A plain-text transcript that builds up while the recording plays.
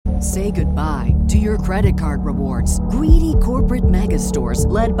Say goodbye to your credit card rewards. Greedy corporate mega stores,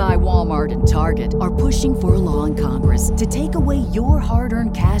 led by Walmart and Target, are pushing for a law in Congress to take away your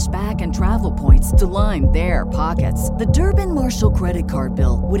hard-earned cash back and travel points to line their pockets. The Durbin-Marshall credit card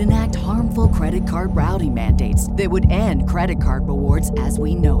bill would enact harmful credit card routing mandates that would end credit card rewards as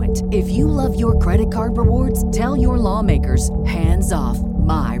we know it. If you love your credit card rewards, tell your lawmakers, hands off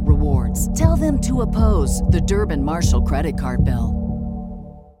my rewards. Tell them to oppose the Durbin-Marshall credit card bill.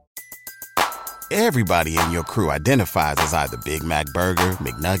 Everybody in your crew identifies as either Big Mac Burger,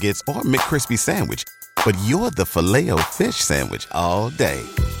 McNuggets, or McCrispy Sandwich. But you're the Filet-O-Fish Sandwich all day.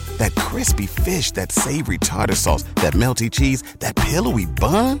 That crispy fish, that savory tartar sauce, that melty cheese, that pillowy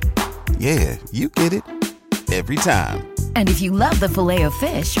bun. Yeah, you get it. Every time. And if you love the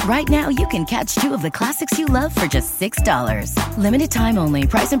Filet-O-Fish, right now you can catch two of the classics you love for just $6. Limited time only.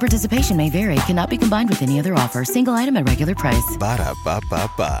 Price and participation may vary. Cannot be combined with any other offer. Single item at regular price.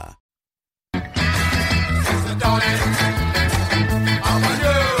 Ba-da-ba-ba-ba.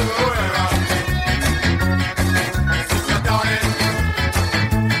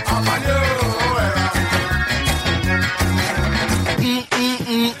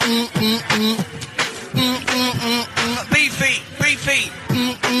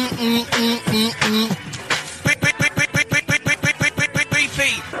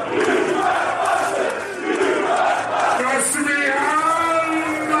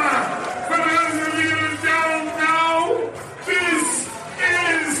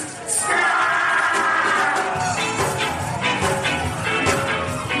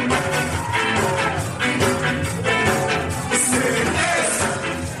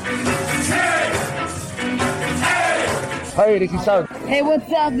 Hey, this is Sam. Hey,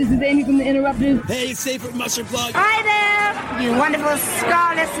 what's up? This is Amy from The Interrupters. Hey, it's Safer Mustard Plug. Hi there, you wonderful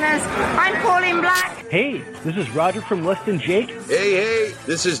Scar listeners. I'm Pauline Black. Hey, this is Roger from Less Than Jake. Hey,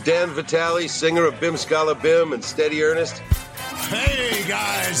 this is Dan Vitale, singer of Bim Scala Bim and Steady Ernest. Hey,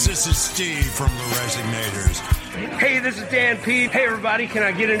 guys, this is Steve from The Resignators. Hey, this is Dan P. Hey, everybody, can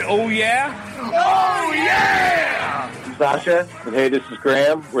I get an oh yeah? Oh yeah! Sasha, and hey, this is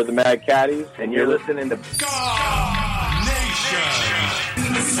Graham. We're the Mad Caddies, and you're listening to God Nation.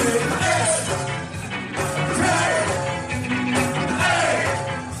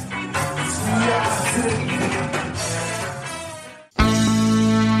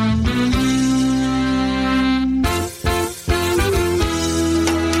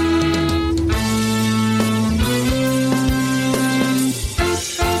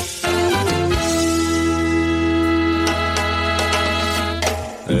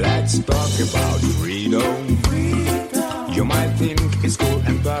 Let's talk about freedom. You might think it's cool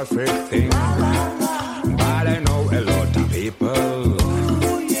and perfect thing, but I know a lot of people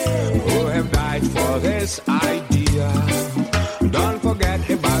who have died for this idea. Don't forget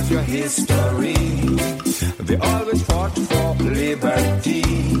about your history. They always fought for liberty,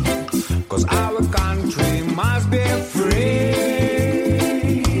 'cause our country must be free.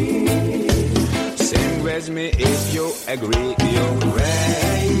 Sing with me if you agree.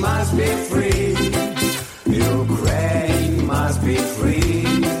 Ukraine must be free. Ukraine must be free.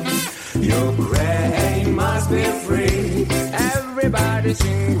 Ukraine must be free. Everybody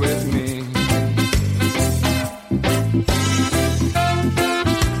sing with me.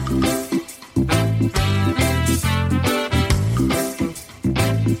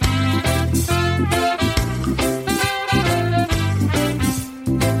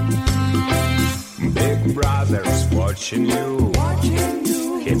 Big Brother's watching you.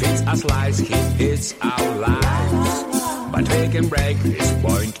 He feeds us lies, he eats our lives. But we can break his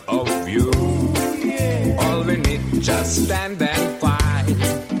point of view. All we need, just stand and fight.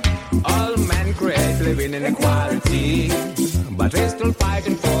 All men create living inequality, but we're still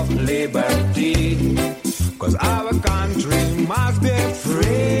fighting for liberty. 'Cause our country must be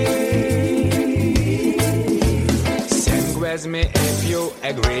free. Sing with me if you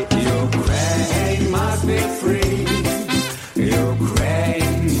agree. Ukraine must be free.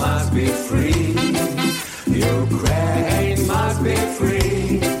 Ukraine must be free. Ukraine must be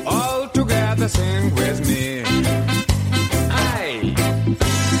free. All together sing with me. Aye.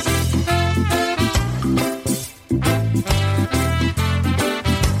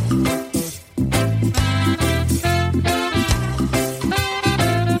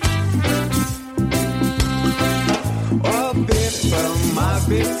 All people must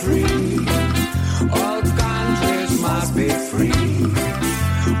be free. All countries must be free.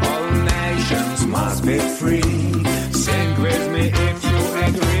 All nations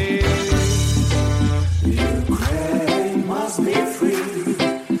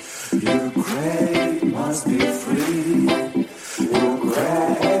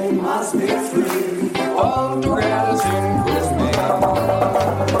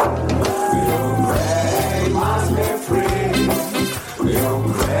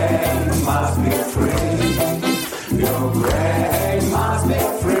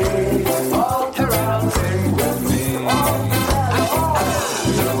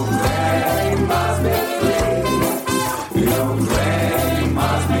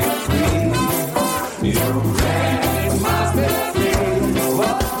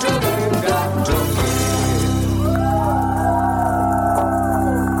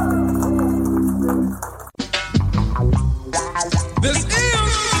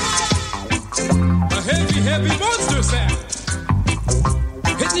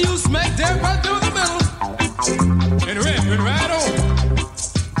smack dab right through the middle and rip it right on.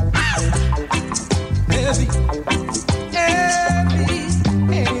 Heavy, heavy,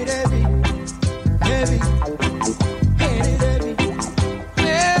 heavy, heavy, heavy, heavy,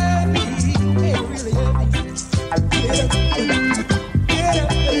 heavy, heavy, really heavy. Get up, get up,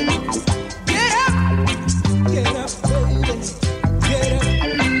 baby. Get up, get up, baby. Get up,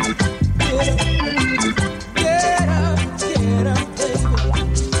 get up, get up, get up, baby.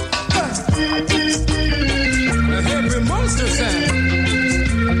 A heavy monster sound.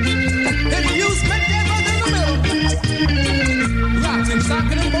 If you smack that mother in the middle, rockin',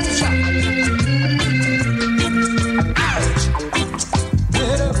 sockin', and both shot. Ouch!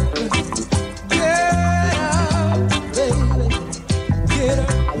 Get up, baby. Get up,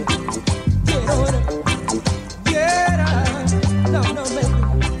 get on up, get up. No, baby.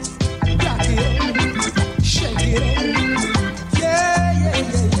 Rock it on, shake it on. Yeah,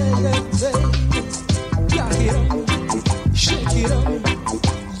 baby. Rock it on, shake it on.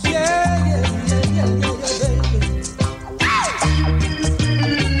 Yeah, baby.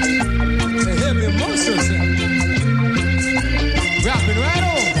 The heavy monsters rapping right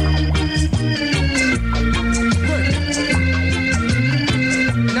on. Work it.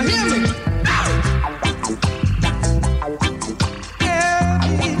 Now hear me.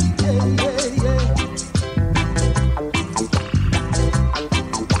 Heavy, yeah.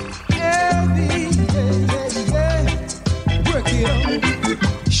 Heavy, yeah. Work it on.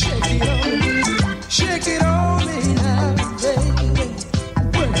 Shake it on me now, baby.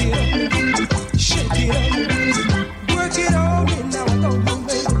 Work it on, shake it on, work it on me now, don't you,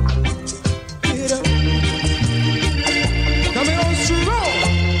 baby? Get up, coming on strong,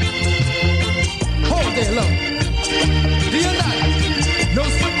 hold that low. Do you like? No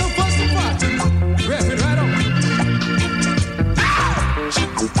slip, no fuss, no fight. Wrap it right on.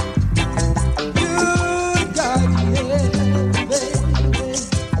 Good God, yeah, baby.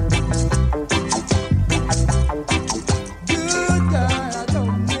 Good God, I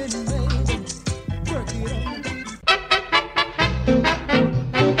don't need baby. Work it on.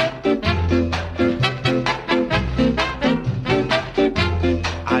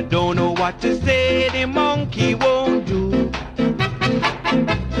 I don't know what to say, the monkey won't do.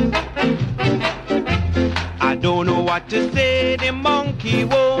 I don't know what to say, the monkey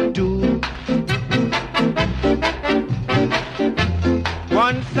won't do.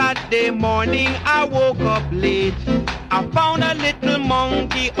 One Saturday morning I woke up late. I found a little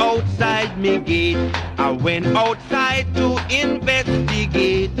monkey outside me gate. I went outside to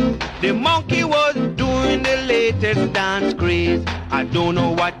investigate. The monkey was doing the latest dance craze. I don't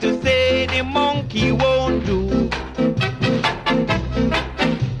know what to say, the monkey won't do.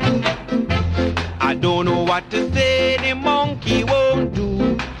 I don't know what to say, the monkey won't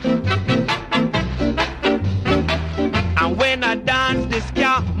do. And when I dance, the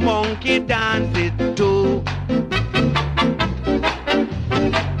scat monkey dances too.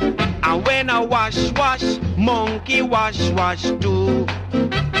 And when I wash, monkey wash too.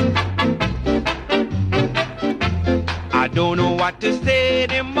 I don't know what to say,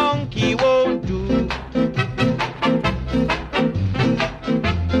 the monkey won't do.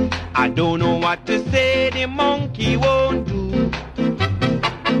 I don't know what to say, the monkey won't do.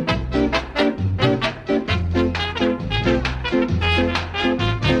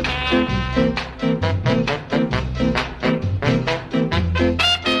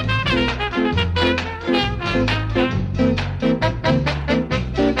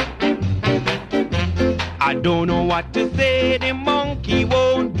 I don't know what to say, the monkey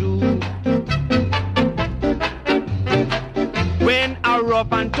won't do. When I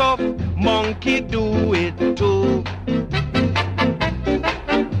rough and tough, monkey do it too.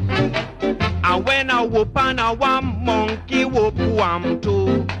 And when I whoop and I wham, monkey whoop wham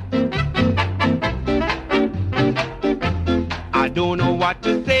too. I don't know what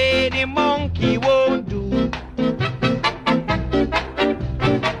to say, the monkey won't do.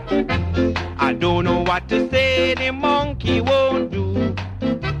 I don't know what to say, the monkey won't do.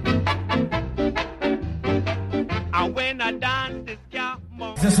 And when I dance, this cat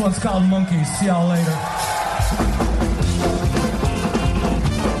monkey. This one's called Monkeys. See y'all later.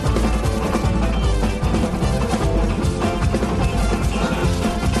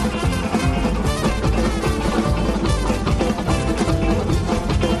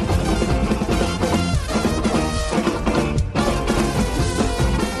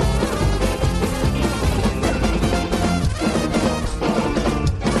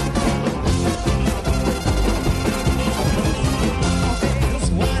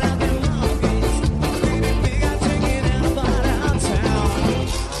 What are the monkeys?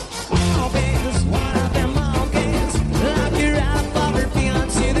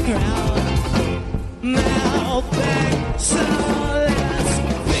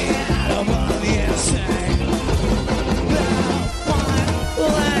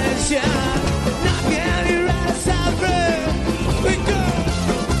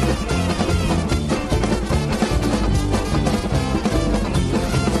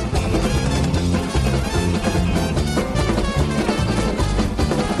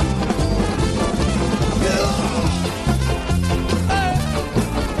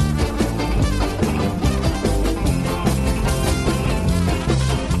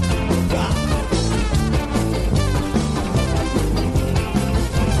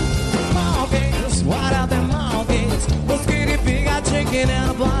 shaking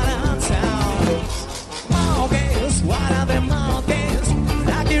out upon town. Monkeys, what are them monkeys?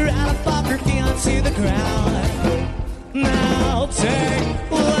 Knock you right a fucker, can't see the crowd. Now take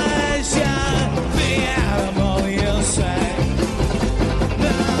pleasure, the animal you say.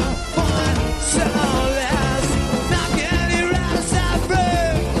 Now one so less, knocking you right aside free.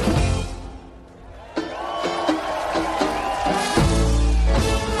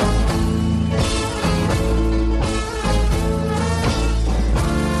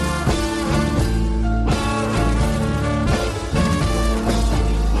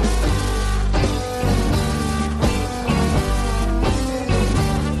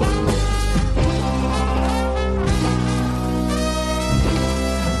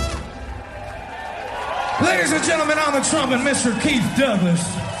 Ladies and gentlemen, on the trumpet, Mr. Keith Douglas.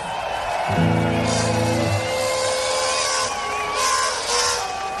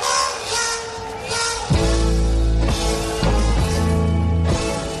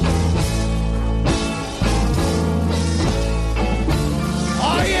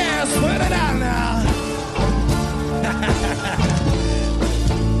 Oh yes, put it out now.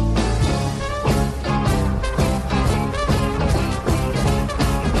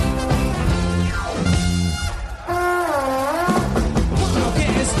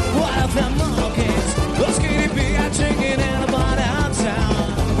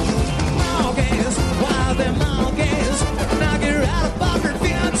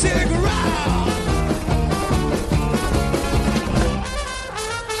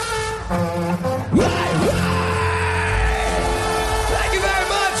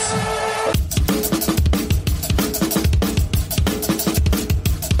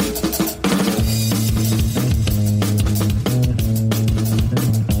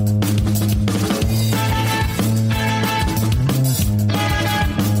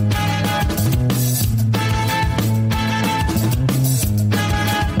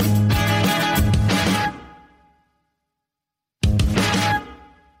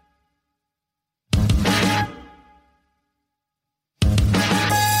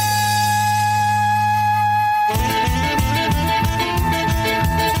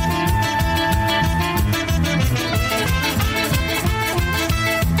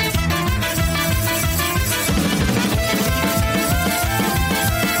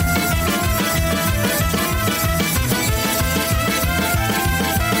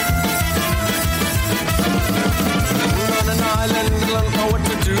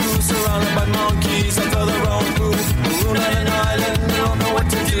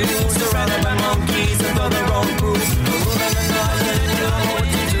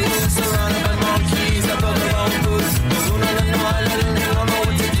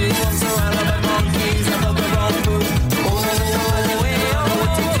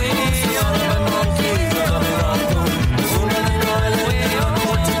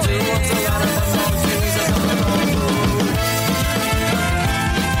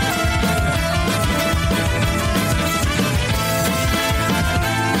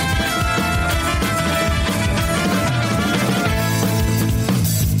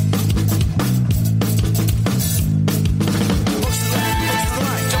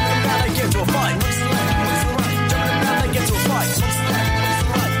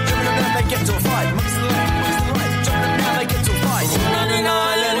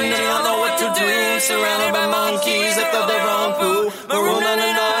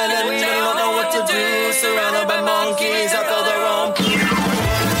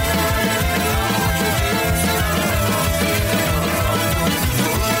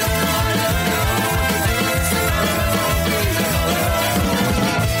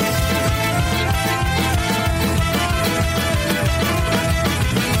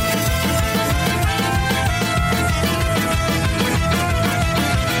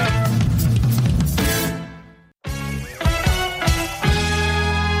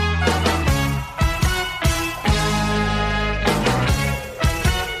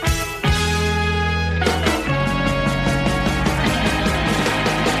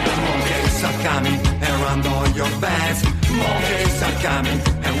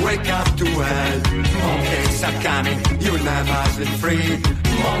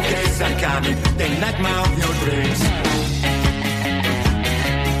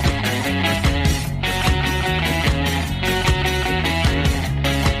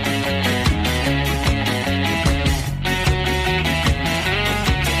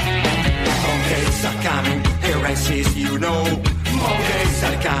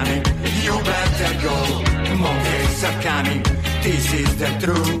 This is the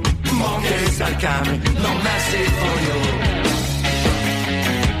truth. Monkeys are coming. No message for you.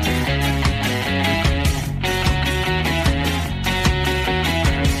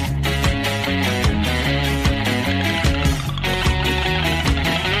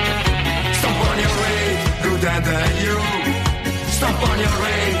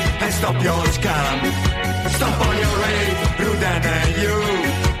 rage and stop your scam. Stop on your rage, ruder than you.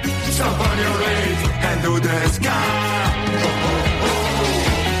 Stop on your rage and do the scam.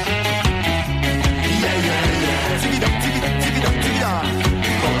 Yeah, yeah, yeah. Tick it up, tick it up, tick it up, tick it up.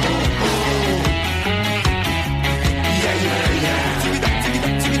 Yeah, yeah, yeah. Tick it up, tick it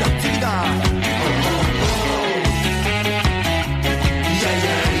up, tick it up, tick it up. Yeah,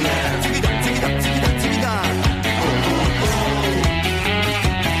 yeah, yeah. Tick it up, tick it up, tick it up, tick it up.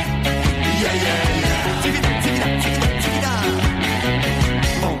 Yeah, yeah, yeah. Tick it up, tick it up, tick it up, tick it up.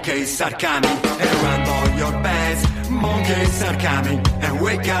 Monkeys are coming and run all your pants. Monkeys are coming and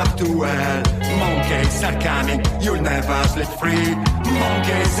wake up to hell. Monkeys are coming, you'll never sleep free.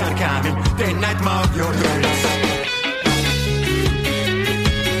 Monkeys are coming, they nightmare your dreams.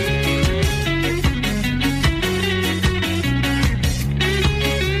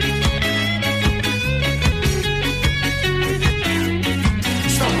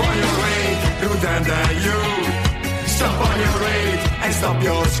 Than you. Stop on your rage and stop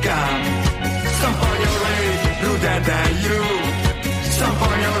your scam. Stop on your rage, ruder than you. Stop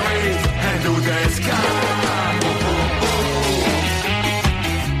on your rage and do the scam.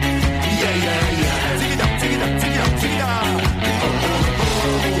 Yeah, yeah, yeah. Tick it up, tick it up, tick it up, tick it up.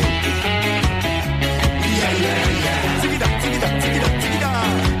 Yeah, yeah, yeah. Tick it up, tick it up, tick it up, tick it up.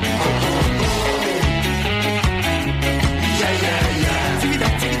 Yeah, yeah, yeah. Tick it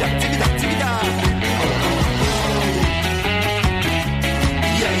up, tick it up, tick it up, tick it up.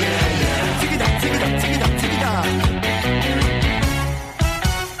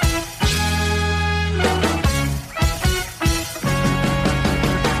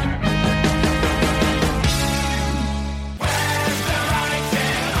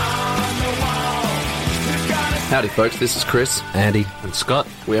 Howdy folks, this is Chris, Andy and Scott.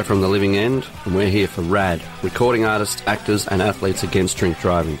 We are from The Living End and we're here for RAD, recording artists, actors and athletes against drink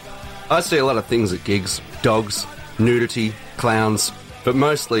driving. I see a lot of things at gigs, dogs, nudity, clowns, but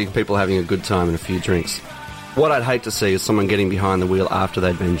mostly people having a good time and a few drinks. What I'd hate to see is someone getting behind the wheel after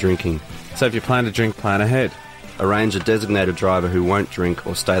they've been drinking. So if you plan to drink, plan ahead. Arrange a designated driver who won't drink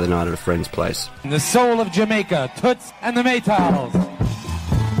or stay the night at a friend's place. The soul of Jamaica, Toots and the Maytals.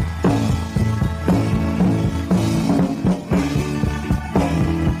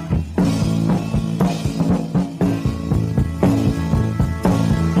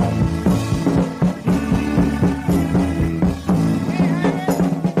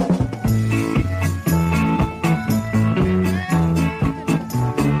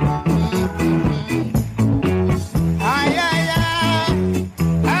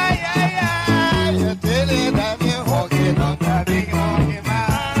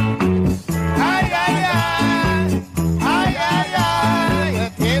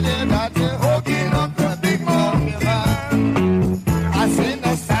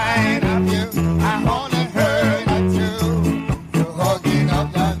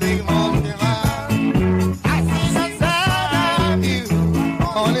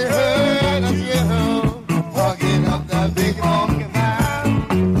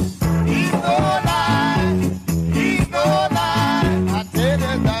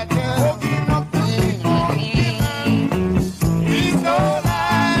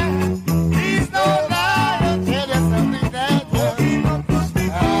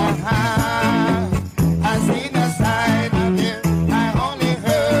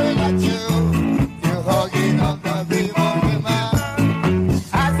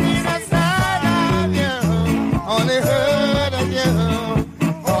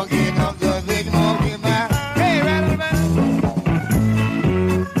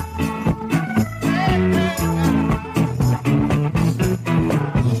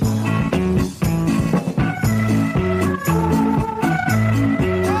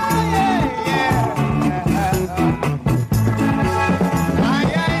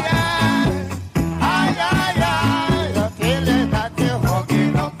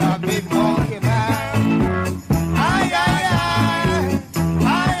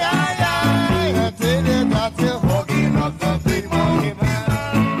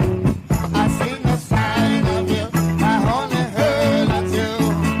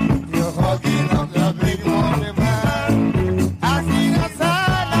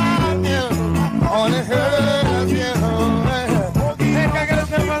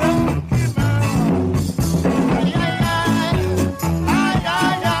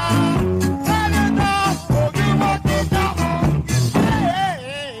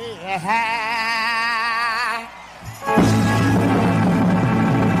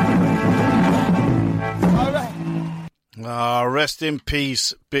 Rest in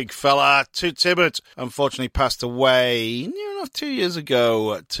peace, big fella. Toots Hibbert unfortunately passed away near enough 2 years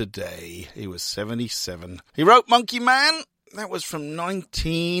ago today. He was 77. He wrote Monkey Man. That was from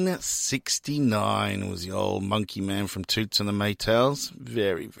 1969. It was the old Monkey Man from Toots and the Maytals.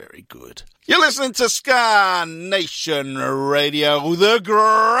 Very, very good. You're listening to Ska Nation Radio, the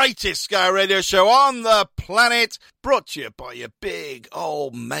greatest ska radio show on the planet, brought to you by your big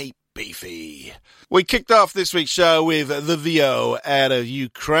old mate Beefy. We kicked off this week's show with the VO out of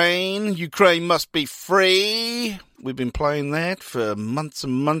Ukraine. Ukraine must be free. We've been playing that for months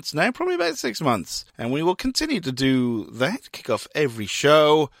and months now, probably about 6 months. And we will continue to do that, kick off every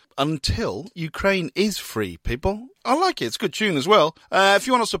show until Ukraine is free, people. I like it. It's a good tune as well. If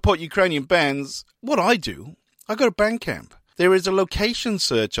you want to support Ukrainian bands, what I do, I go to Bandcamp. There is a location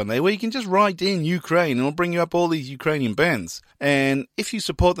search on there where you can just write in Ukraine and it'll bring you up all these Ukrainian bands. And if you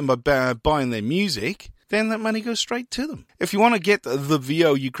support them by buying their music, then that money goes straight to them. If you want to get the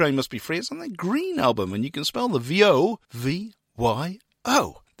VO Ukraine Must Be Free, it's on that Green album, and you can spell the VO,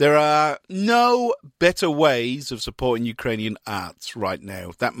 V-Y-O. There are no better ways of supporting Ukrainian arts right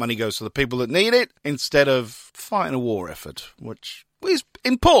now. That money goes to the people that need it instead of fighting a war effort, which is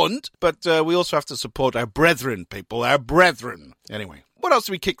important, but we also have to support our brethren, people, our brethren. Anyway, what else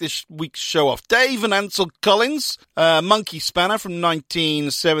do we kick this week's show off? Dave and Ansel Collins, Monkey Spanner from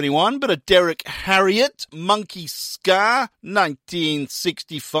 1971, bit of Derek Harriott, Monkey Ska,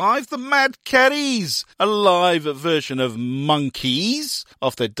 1965, the Mad Caddies, a live version of Monkeys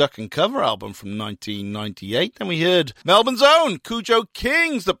off their Duck and Cover album from 1998. Then we heard Melbourne's own Cujo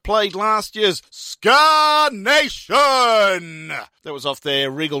Kings that played last year's Ska Nation. That was off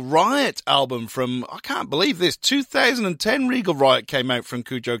their Regal Riot album from, I can't believe this, 2010 Regal Riot came out from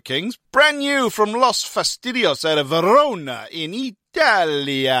Cujo Kings. Brand new from Los Fastidios out of Verona in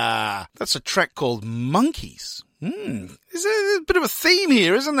Italia. That's a track called Monkeys. There's a bit of a theme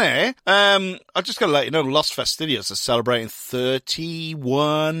here, isn't there? I just got to let you know, Los Fastidios are celebrating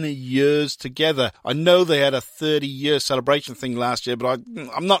 31 years together. I know they had a 30-year celebration thing last year, but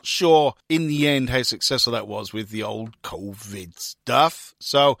I'm not sure in the end how successful that was with the old COVID stuff.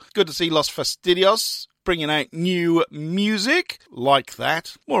 So, good to see Los Fastidios bringing out new music like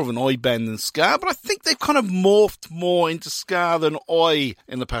that. More of an oi band than ska, but I think they've kind of morphed more into ska than oi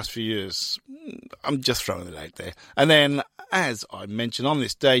in the past few years. I'm just throwing it out there. And then, as I mentioned on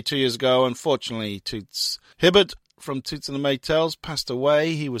this day 2 years ago, unfortunately, Toots Hibbert from Toots and the Maytals passed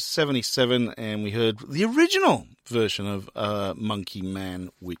away. He was 77, and we heard the original version of Monkey Man,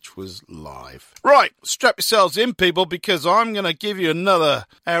 which was live. Right, strap yourselves in, people, because I'm going to give you another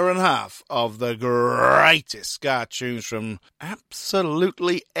hour and a half of the greatest ska tunes from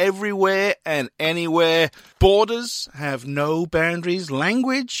absolutely everywhere and anywhere. Borders have no boundaries.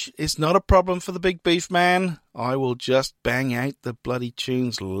 Language is not a problem for the Big Beef Man. I will just bang out the bloody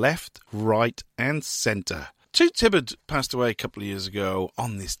tunes left, right, and centre. Toots Hibbert passed away a couple of years ago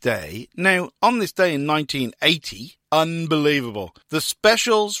on this day. Now, on this day in 1980, unbelievable. The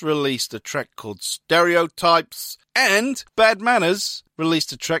Specials released a track called Stereotypes, and Bad Manners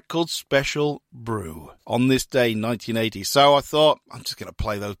released a track called Special Brew on this day, 1980. So I thought, I'm just going to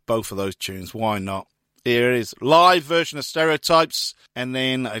play both of those tunes. Why not? Here is live version of Stereotypes and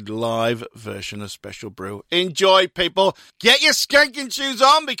then a live version of Special Brew. Enjoy, people. Get your skanking shoes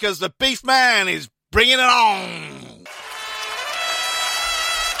on because the Beef Man is bringing it on!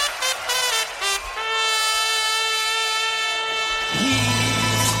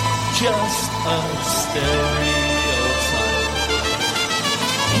 He's just a stereotype.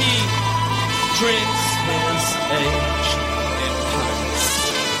 He drinks his age in pints.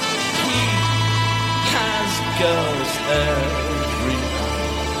 He has girls every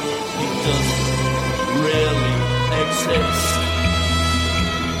night. He doesn't really exist.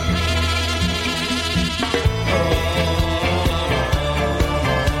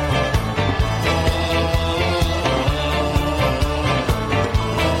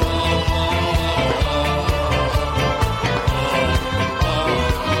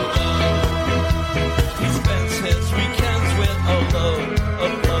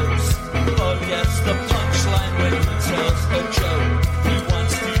 The punchline when he tells a joke. He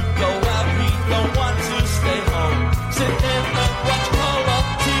wants to go out, he don't want to stay home. Sit there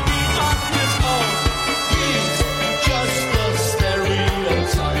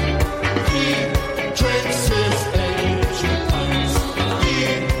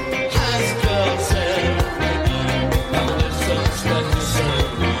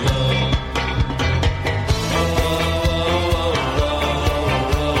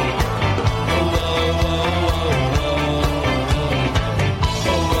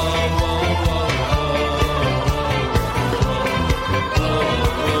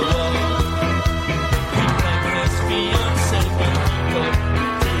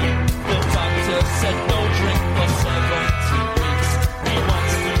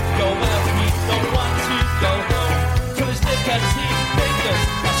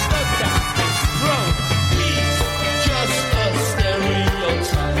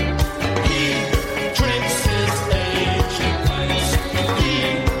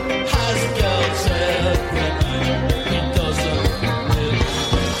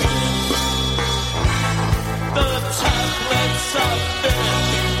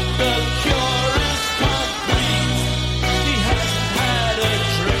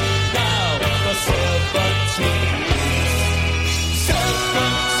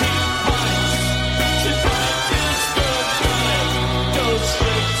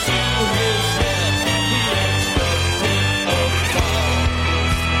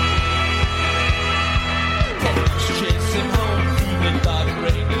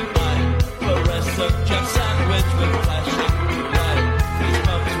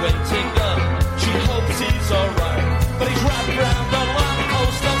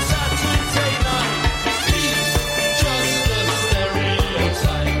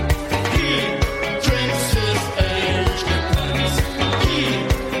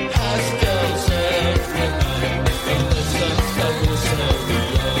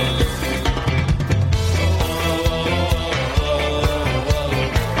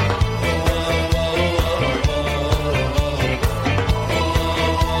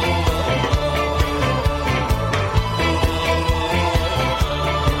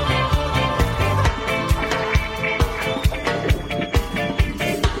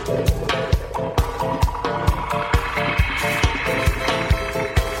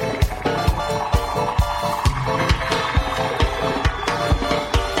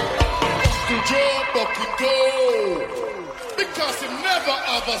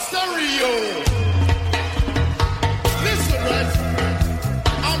have a stereo. Listen, right?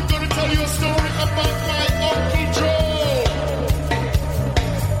 I'm gonna tell you a story about my Uncle Joe.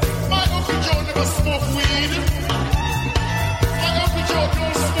 My Uncle Joe never smoked weed. My Uncle Joe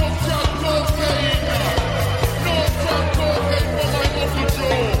don't smoke crack cocaine. No crack cocaine for my Uncle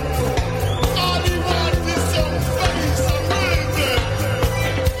Joe. All he wants is some bass and rhythm.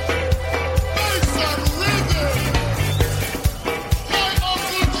 Bass and rhythm. My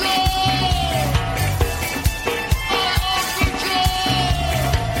Uncle Joe. My Uncle Joe.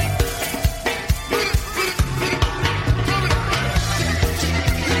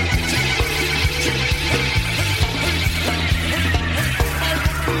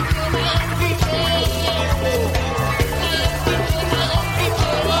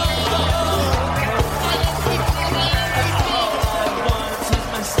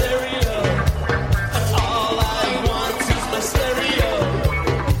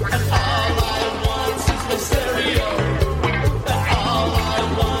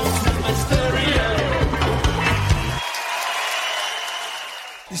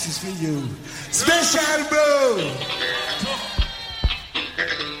 This is for you. Special bro.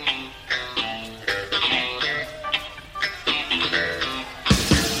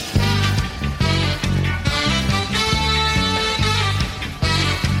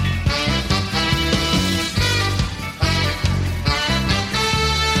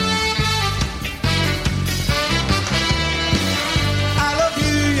 I love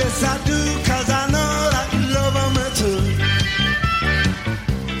you, yes I do, 'cause I know that you love me too.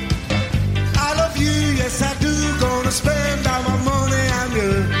 I love you, yes I do, gonna spend all my money on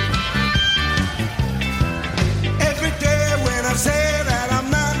you. Every day when I say that I'm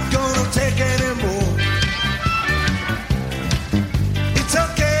not gonna take anymore. It's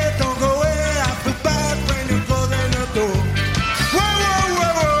okay, don't go away, I feel bad when you close in the door. Whoa, whoa,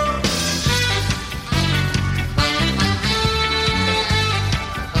 whoa, whoa.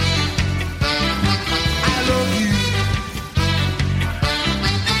 I love you.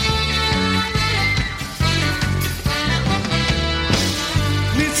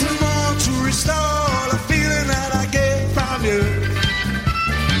 Need some more to restore the feeling that I get from you.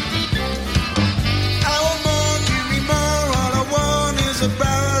 I want more, give me more. All I want is a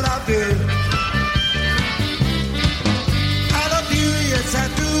barrel of you. I love you, yes I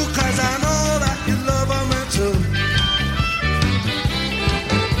do, 'cause I know that you love me too.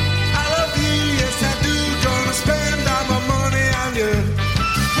 I love you, yes I do, gonna spend all my money on you.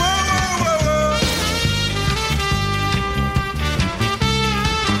 Whoa, whoa, whoa, whoa.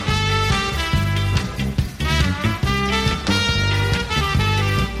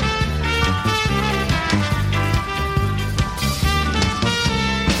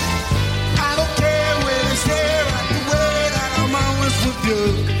 I don't care when they say right the way that I'm always with you.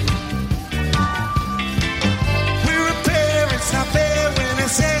 We're a pair, it's not fair when they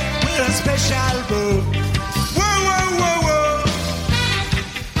say we're a special boo. Whoa, whoa, whoa, whoa.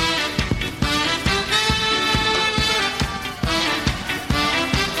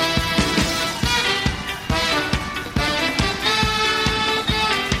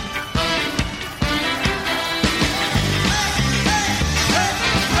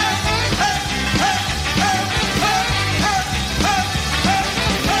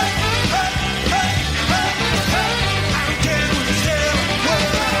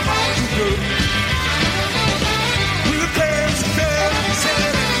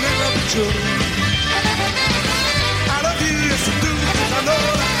 I love you, yes I do, 'cause I know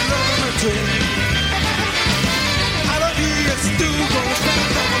that you love me too. I love you, yes I do, gonna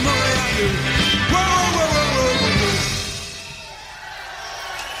spend all my money on you. Whoa, whoa, whoa, whoa, whoa.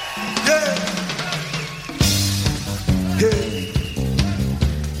 Yeah. Yeah.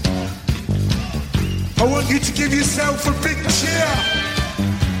 I want you to give yourself a big cheer.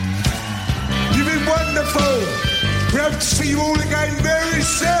 You've been wonderful. We hope to see you all again very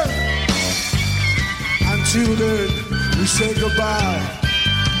soon. Until then, we say goodbye.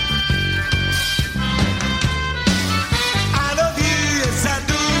 I love you, yes I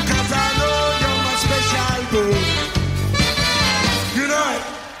do, 'cause I know you're my special boo. You know it.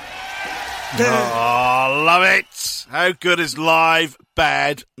 Yeah. Oh, love it. How good is live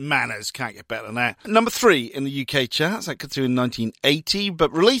Bad Manners? Can't get better than that. Number 3 in the UK charts. That got through in 1980,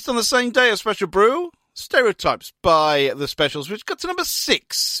 but released on the same day as Special Brew. Stereotypes by The Specials, which got to number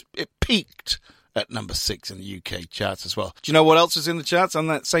 6. It peaked at number 6 in the UK charts as well. Do you know what else is in the charts on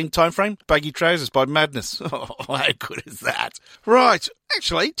that same time frame? Baggy Trousers by Madness. Oh, how good is that? Right,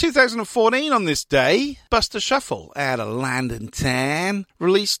 Actually, 2014 on this day, Buster Shuffle out of London Town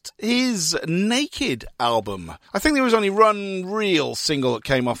released his Naked album. I think there was only one real single that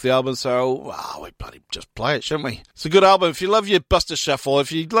came off the album, so we bloody just play it, shouldn't we? It's a good album. If you love your Buster Shuffle,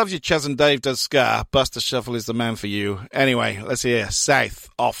 if you love your Chaz and Dave Does Ska, Buster Shuffle is the man for you. Anyway, let's hear South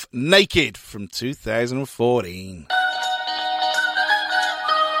off Naked from 2014.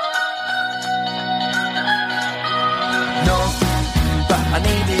 I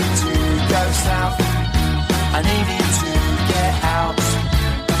needed to go south. I needed to get out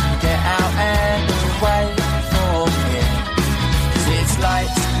and away from here. 'Cause it's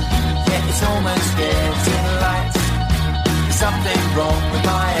light, yeah, it's almost getting light. There's something wrong with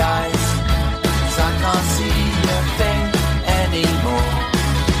my eyes, 'cause I can't see a thing anymore.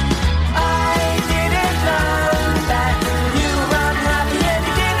 I didn't know that you were unhappy and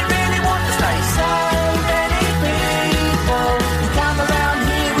you didn't really want to stay. So many people come around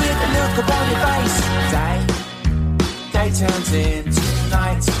here with a look upon your face. Day turns into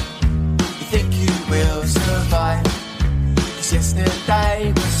night. You think you will survive, 'cause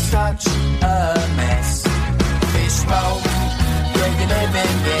yesterday was such a mess. Fishbowl, yeah, you're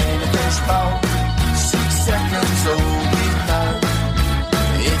living in a fishbowl. 6 seconds all you know.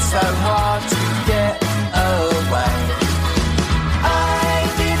 It's so hard to get away. I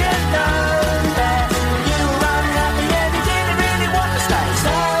didn't know that you were unhappy and you didn't really want to stay.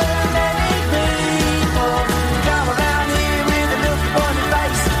 So many people come around here with a look on your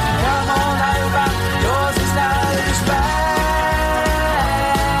face. Come on over, yours is no disgrace.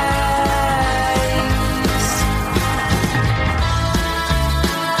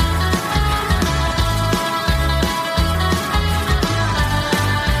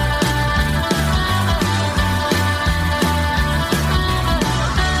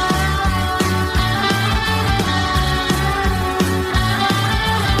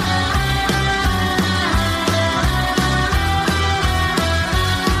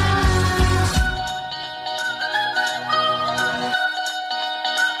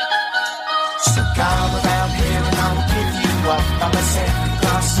 So come around here and I will give you up. I'm a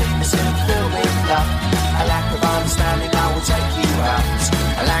second-class citizen filled with love. A lack of understanding, I will take you out.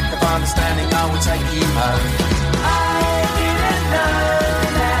 A lack of understanding, I will take you home. I didn't know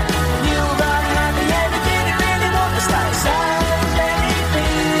that you were unhappy and you didn't really want to stay. So many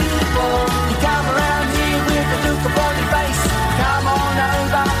people, you come around here with a look upon your face. Come on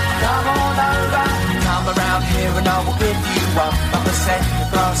over, come on over. Come around here and I will give you up. I'm a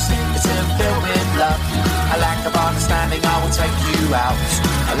second-class citizen filled with love. A lack of understanding, I will take you out.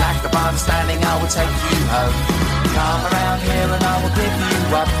 A lack of understanding, I will take you home. Come around here and I will give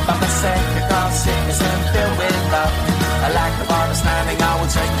you up. I'm a second-class citizen filled with love. A lack of understanding, I will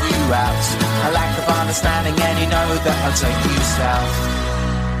take you out. A lack of understanding, and you know that I'll take you south.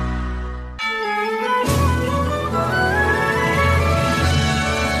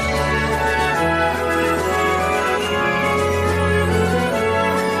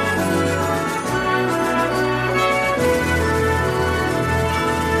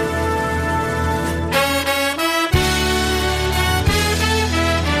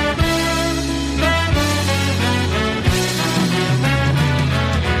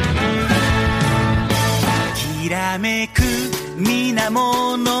水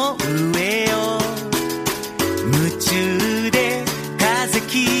面の上を夢中で風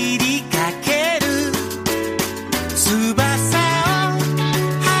切りかける翼を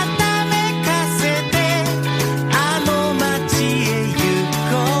はためかせてあの街へ行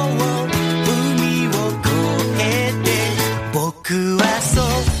こう海を越えて僕はそう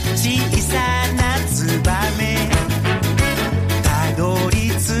小さなツバメたどり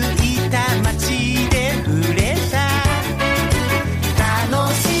着いた街で触れた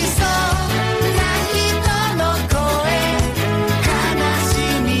楽しそうな人の声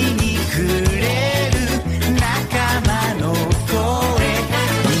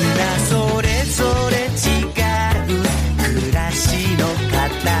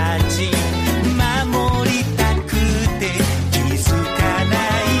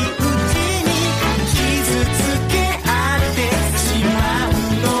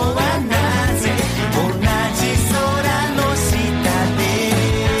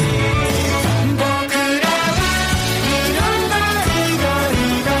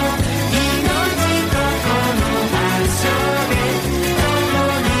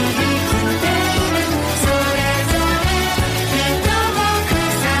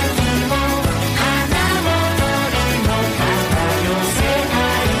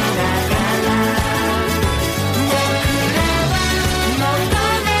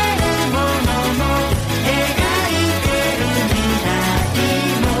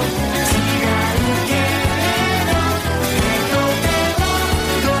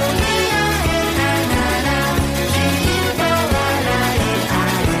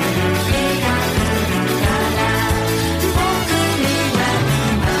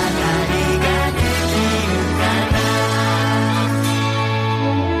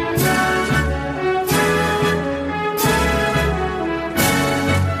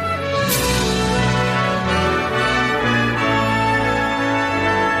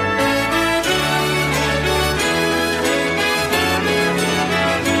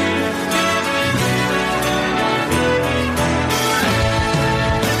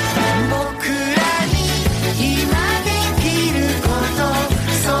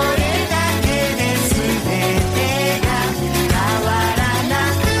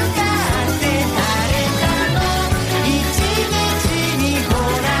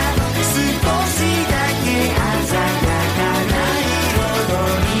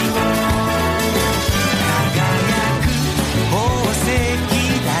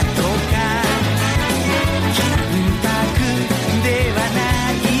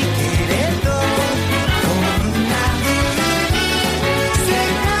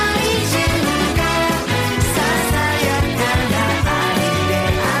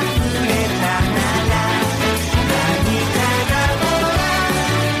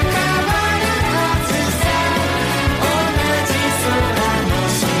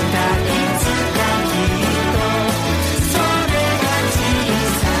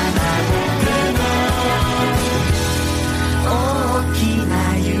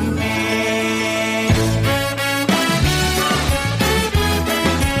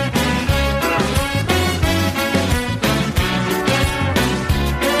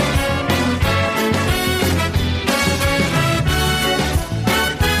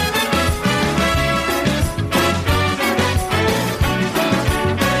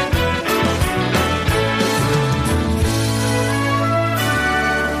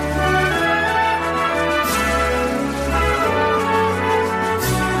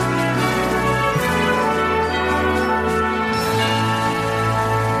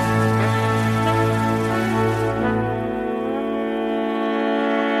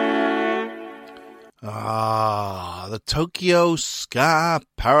Tokyo Ska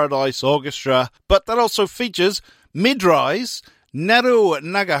Paradise Orchestra, but that also features Midrise, Naru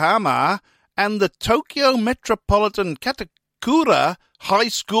Nagahama, and the Tokyo Metropolitan Katakura High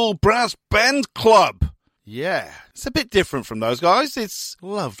School Brass Band Club. Yeah, it's a bit different from those guys. It's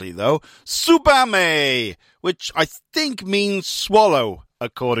lovely, though. Tsubame, which I think means swallow,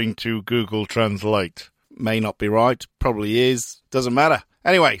 according to Google Translate. May not be right, probably is, doesn't matter.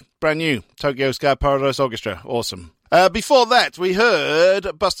 Anyway, brand new, Tokyo Ska Paradise Orchestra, awesome. Before that, we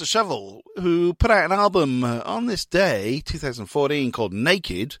heard Buster Shovel, who put out an album on this day, 2014, called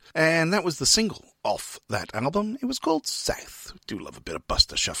Naked, and that was the single off that album. It was called South. We do love a bit of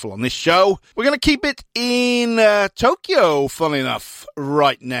Buster Shuffle on this show. We're going to keep it in Tokyo, funnily enough,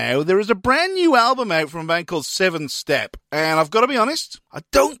 right now. There is a brand new album out from a band called Seven Step, and I've got to be honest, I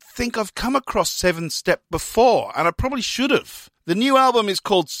don't think I've come across Seven Step before, and I probably should have. The new album is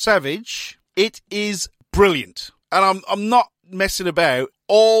called Savage. It is brilliant. And I'm not messing about.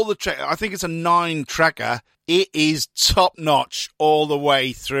 All the track, I think it's a 9-tracker. It is top notch all the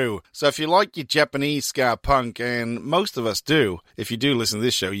way through. So if you like your Japanese ska punk, and most of us do, if you do listen to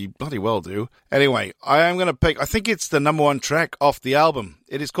this show, you bloody well do. Anyway, I am going to pick, I think it's the number 1 track off the album.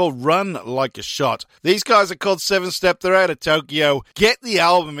 It is called Run Like a Shot. These guys are called Seven Step. They're out of Tokyo. Get the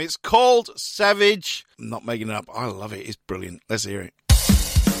album. It's called Savage. I'm not making it up. I love it. It's brilliant. Let's hear it.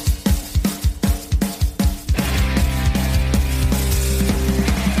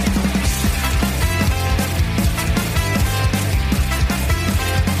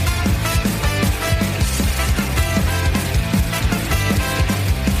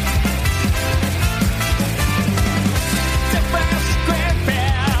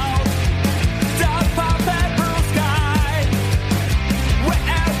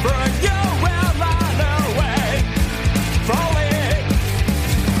 Wherever you will run away, falling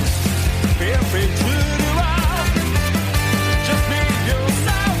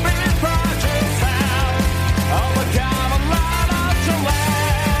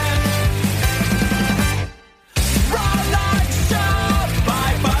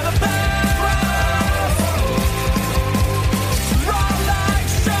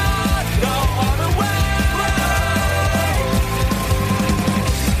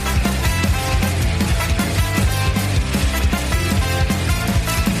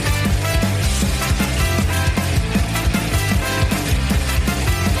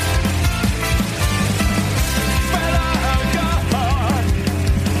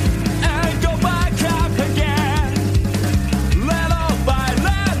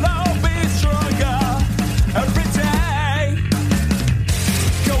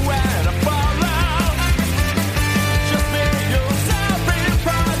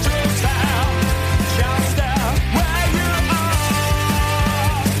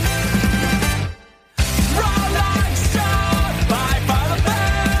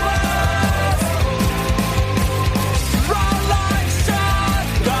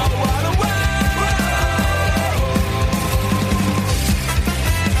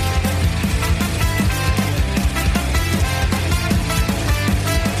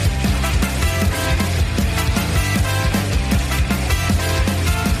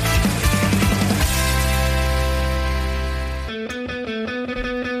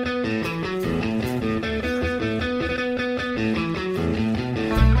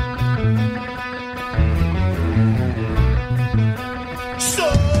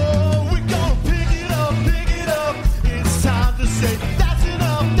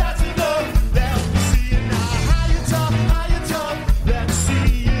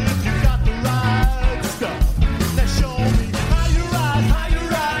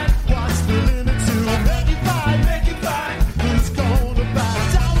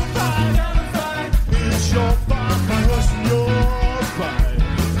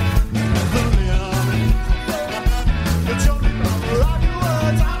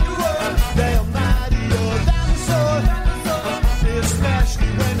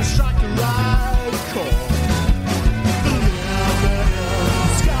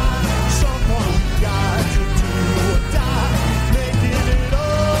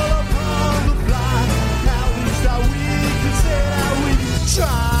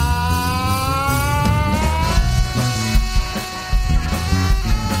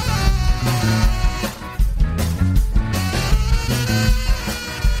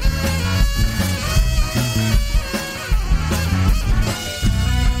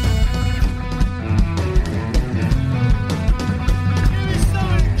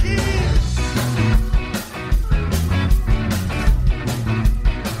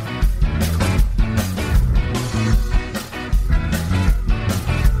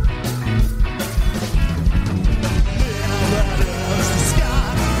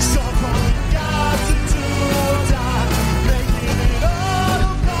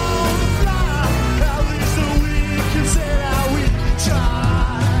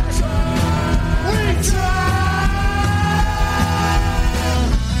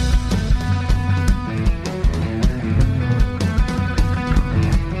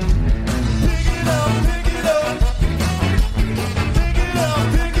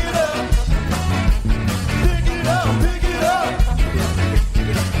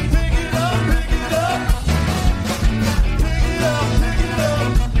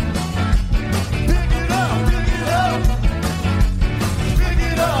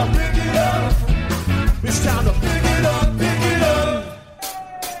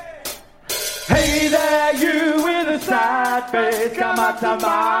out to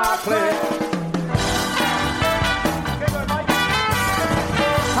my place.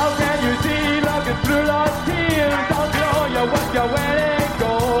 How can you see looking through those tears? Don't know you what your wedding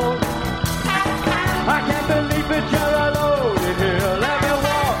gold. I can't believe that you're alone in here. Let me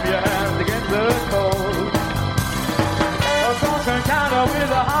warm your hands against the cold. A broken counter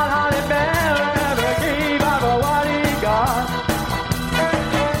with a hot-hearted man never gave up what he got.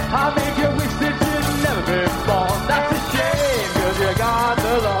 I make you wish that you'd never been born. That's a shame, 'cause you got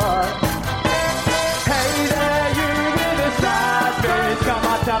the Lord. Hey there, you with a sad face, come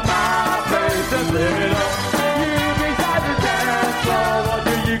out to my place and live it up. You beside the dance floor, what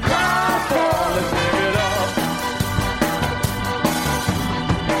do you cry for? Let's live it up.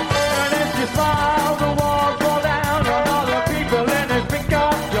 And if you smile, the walls fall down on all the people in this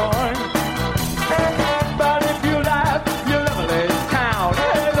pick-up joint. But if you laugh, you'll never let it count.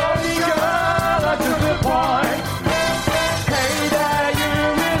 Hey, lonely girl, that's just the point. Hey there, you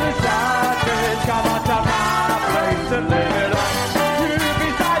with a sad face, come out to my place and live it up. You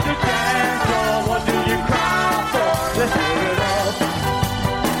beside the dance floor, what do you cry for? Let's live it up.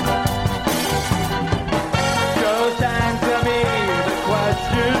 Just answer me the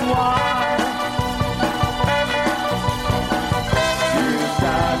question why. You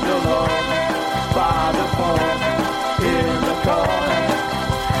stand alone by the phone in the corner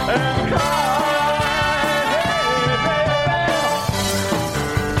and cry, hey, baby.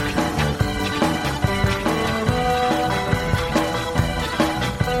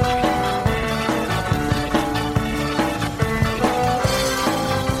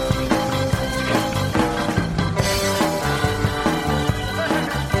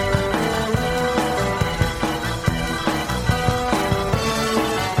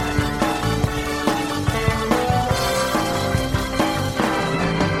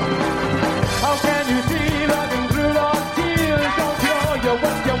 How can you see looking through those tears? Don't know you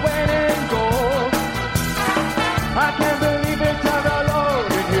what you're waiting for. I can't believe it's time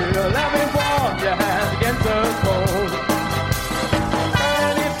alone in here. Let me warm your hands against the cold.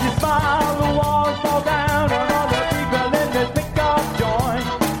 And if you smile, the walls fall down on all the people in this pick-up joint.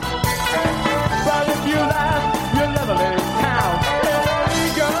 But if you laugh, you'll never let it count. Hey, lonely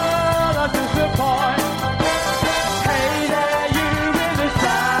girl, that's just the point. Hey there, you with the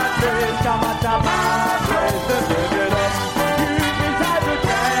sad face, come out to my place and live it up. You beside the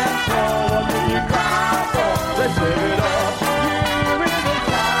dance floor, what do you cry for? Let's live it up. You with the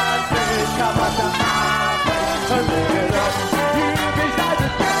sad face, come out to my place and live it up. You beside the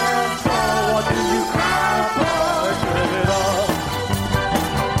dance floor, what do you cry for? Let's live it up.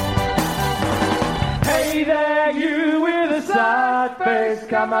 Hey there, you with a sad face,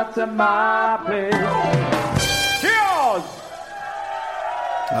 come out to my place. Cheers!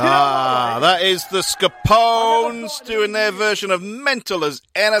 Ah, that is the Scapones doing their version of Mental as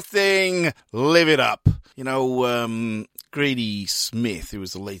Anything. Live it up. You know, Grady Smith, who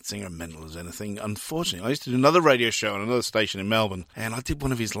was the lead singer of Mental as Anything, unfortunately, I used to do another radio show on another station in Melbourne, and I did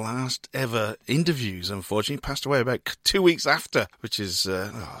one of his last ever interviews, unfortunately. He passed away about 2 weeks after, which is,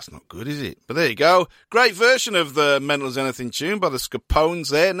 it's not good, is it? But there you go. Great version of the Mental as Anything tune by the Scapones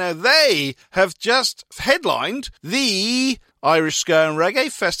there. Now, they have just headlined the Irish Ska and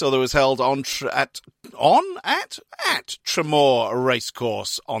Reggae Festival that was held at Tramore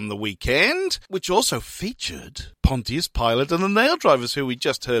Racecourse on the weekend, which also featured Pontius Pilot and the Nail Drivers, who we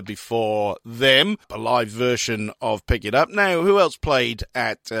just heard before them, a live version of Pick It Up. Now, who else played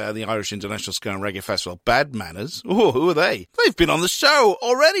at the Irish International Ska and Reggae Festival? Bad Manners. Oh, who are they? They've been on the show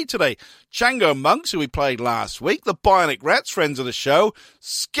already today. Chango Monks, who we played last week, the Bionic Rats, friends of the show,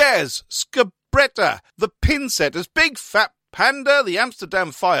 Skez, Scabretta, the Pinsetters, Big Fat Panda, the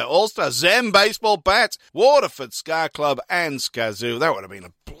Amsterdam Fire All-Star, Zem Baseball Bats, Waterford Ska Club, and Skazoo. That would have been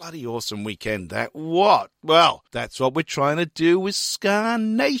a bloody awesome weekend, that. What? Well, that's what we're trying to do with Ska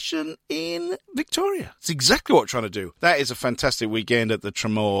Nation in Victoria. It's exactly what we're trying to do. That is a fantastic weekend at the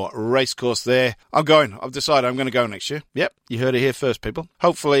Tramore Racecourse there. I'm going. I've decided I'm going to go next year. Yep, you heard it here first, people.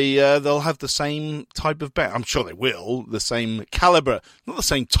 Hopefully they'll have the same type of band. I'm sure they will. The same caliber. Not the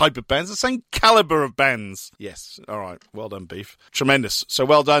same type of bands, the same caliber of bands. Yes, all right. Well done, Beef. Tremendous. So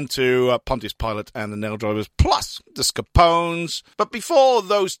well done to Pontius Pilot and the Nail Drivers, plus the Scapones. But before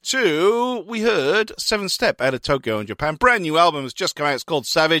those two, we heard Seven Step out of Tokyo in Japan. Brand new album has just come out. It's called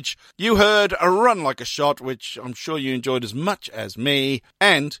Savage. You heard A Run Like a Shot, which I'm sure you enjoyed as much as me.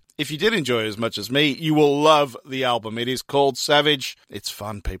 And if you did enjoy it as much as me, you will love the album. It is called Savage. It's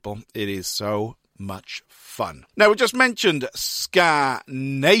fun, people. It is so much fun. Now, we just mentioned Ska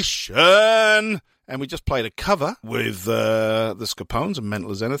Nation. And we just played a cover with the Scapones and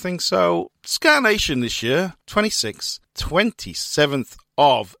Mental as Anything. So, Ska Nation this year, 26th, 27th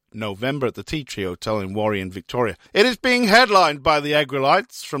of November at the Tea Tree Hotel in Warri in Victoria. It is being headlined by the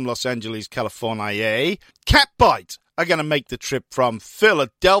Aggrolites from Los Angeles, California. Catbite are going to make the trip from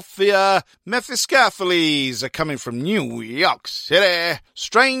Philadelphia. Mephiskapheles are coming from New York City.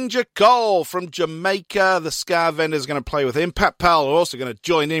 Stranger Cole from Jamaica. The Ska Vendors are going to play with him. Pat Powell are also going to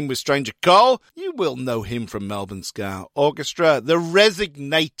join in with Stranger Cole. You will know him from Melbourne Ska Orchestra. The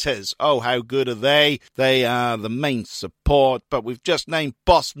Resignators. Oh, how good are they? They are the main support, but we've just named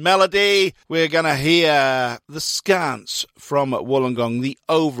Boss Melody. We're going to hear the Skants from Wollongong, the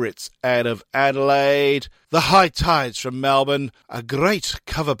Overits out of Adelaide, the High Tides from Melbourne, a great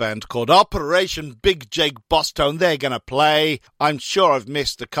cover band called Operation Big Jake Bosstone. They're going to play. I'm sure I've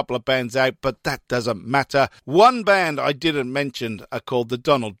missed a couple of bands out, but that doesn't matter. One band I didn't mention are called the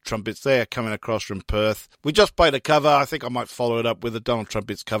Donald Trumpets. They are coming across from Perth. We just played a cover. I think I might follow it up with a Donald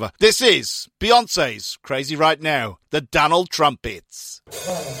Trumpets cover. This is Beyonce's Crazy Right Now, the Donald Trumpets.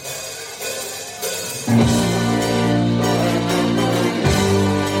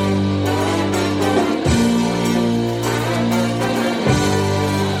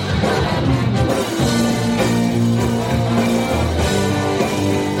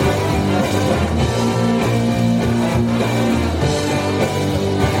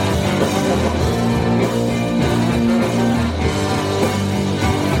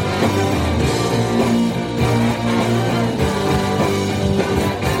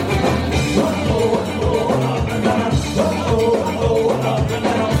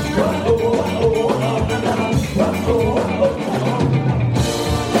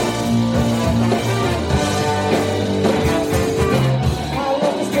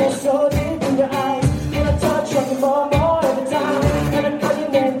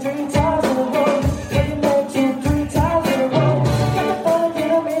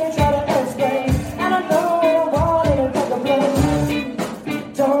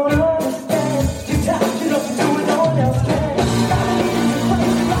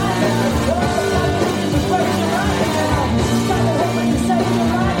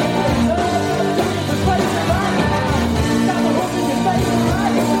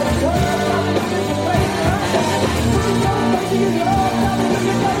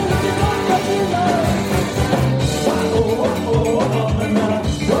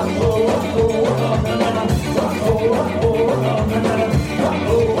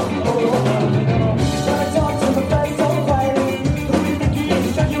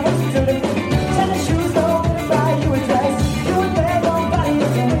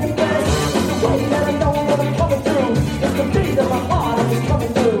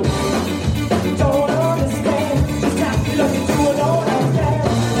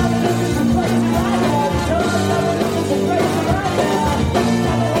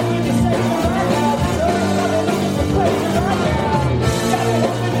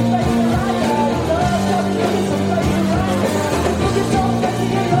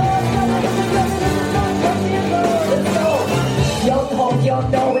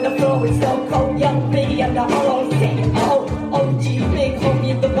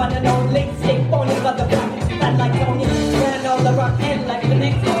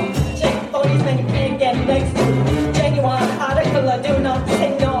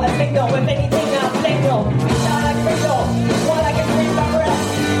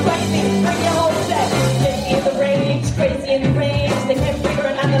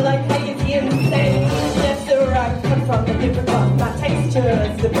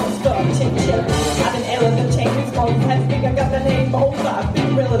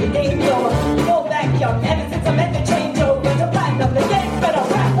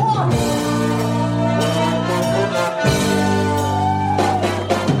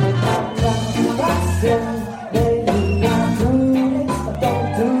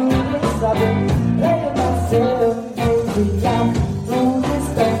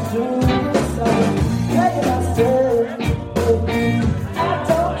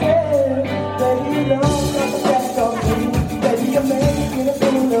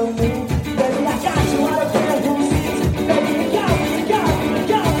 Baby, I got you out of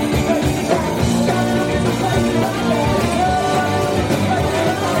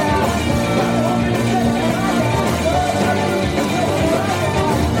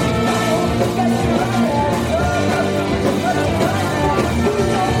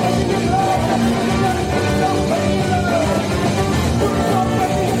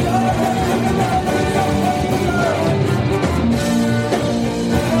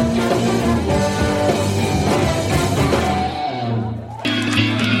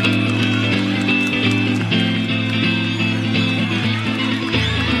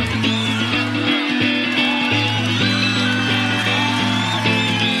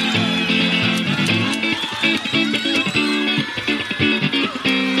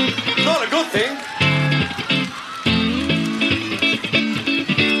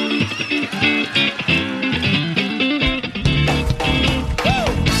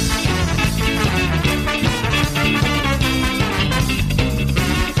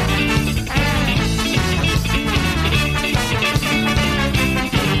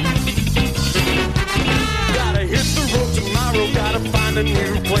find a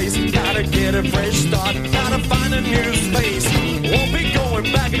new place, gotta get a fresh start, gotta find a new space. Won't be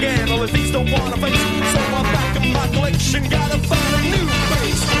going back again, all the things don't wanna face. So I'm back in my collection, gotta find a new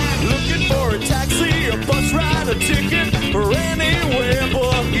place. Looking for a taxi, a bus ride, a ticket for anywhere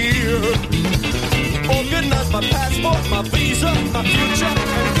but here. Organize my passport, my visa, my future,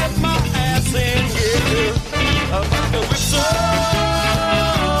 and get my ass in here. Apocalypso,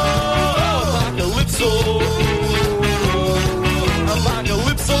 apocalypso,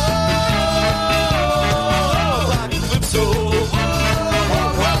 apocalypso, apocalypso.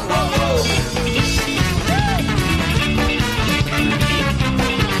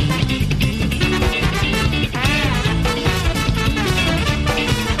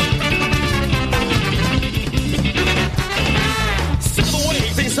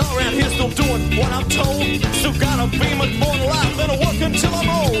 Around here still doing what I'm told. Still gotta be much more alive than I work until I'm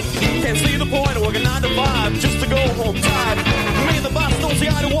old. Can't see the point of working 9 to 5 just to go home tired. Me and the boss don't see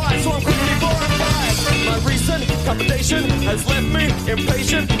eye to eye, so I'm quickly glorified. My recent confrontation has left me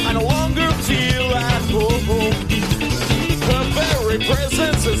impatient. I no longer feel at home. Her very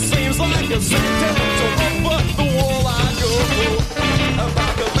presence, it seems like a sentence. So over the wall I go.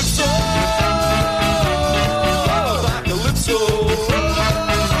 Apocalypso, apocalypso.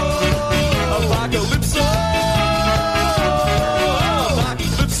 Apocalypso,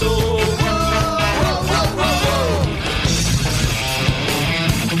 apocalypso.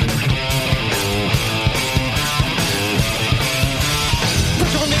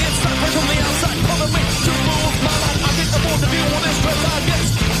 Pressure from the inside, pressure from the outside, cover me to move my mind. I can't afford to deal with this stress I get.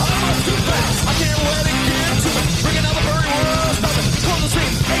 I'm up too fast, I can't let it get to me. Bringing out the very worst of it. Close the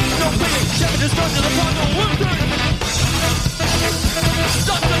scene, ain't no pity. Chapter destruction upon the winter.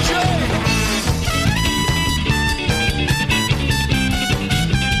 Dr. J.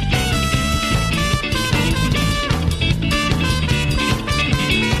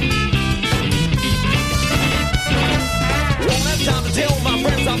 Time to tell my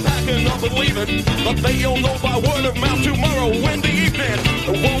friends I'm packing up and leaving, but they all know by word of mouth tomorrow in the evening.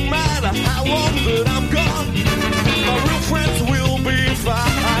 It won't matter how long that I'm gone, my real friends will be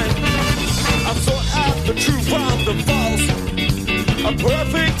fine. I've sought out the true from the false, a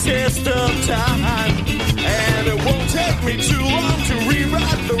perfect test of time, and it won't take me too long to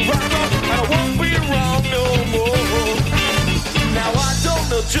rewrite the right wrong, and I won't be wrong no more. Now I don't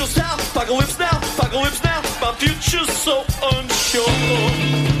know just how. Apocalypse now, my future's so unsure.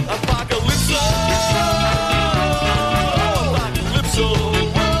 Apocalypse, apocalypse, apocalypse,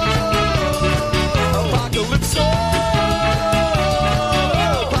 apocalypse, apocalypse, apocalypse,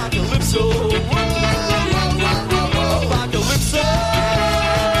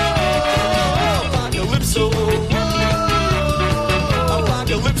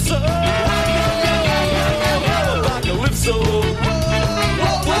 apocalypse,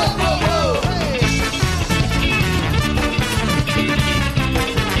 apocalypse.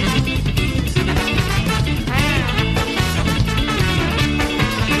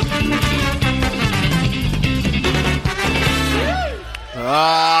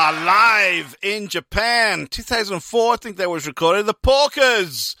 Live in Japan, 2004, I think that was recorded. The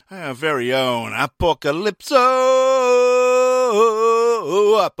Porkers, our very own Apocalypso,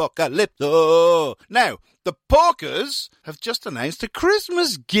 Apocalypso. Now, the Porkers have just announced a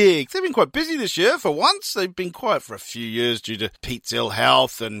Christmas gig. They've been quite busy this year for once. They've been quiet for a few years due to Pete's ill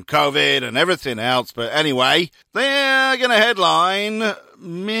health and COVID and everything else. But anyway, they're going to headline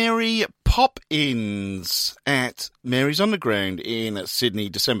Mary Pop-Ins at Mary's Underground in Sydney,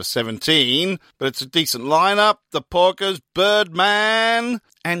 December 17. But it's a decent lineup. The Porkers, Birdman,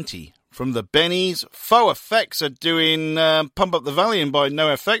 Auntie from the Bennies. Faux Effects are doing Pump Up the Valium by No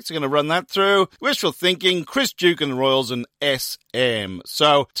Effects. They're going to run that through. Wishful Thinking, Chris Duke and the Royals, and SM.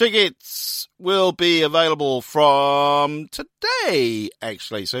 So tickets will be available from today,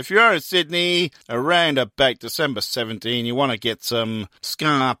 actually. So if you are in Sydney around about December 17, you want to get some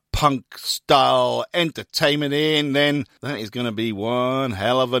ska punk style entertainment in, then that is going to be one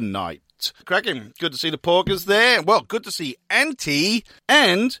hell of a night. Cracking. Good to see the Porkers there. Well, good to see Auntie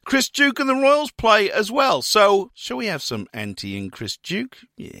and Chris Duke and the Royals play as well. So, shall we have some Auntie and Chris Duke?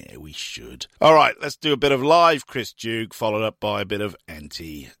 Yeah, we should. All right, let's do a bit of live Chris Duke, followed up by a bit of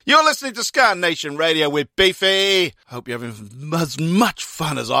Auntie. You're listening to Ska Nation Radio with Beefy. Hope you're having as much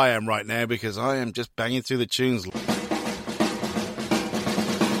fun as I am right now, because I am just banging through the tunes.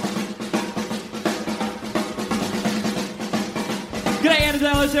 G'day, Anna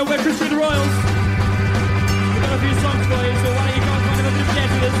Dallas here. We're Chris with the Royals. We've got a few songs for you, so why don't you guys find a bit of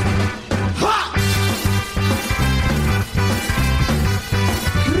dance with us? Ha!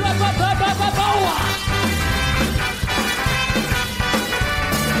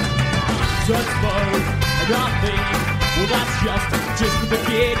 to smoke nothing. Well, that's just the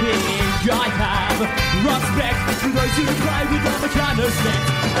beginning. I have respect for those who play with all the kind of sense.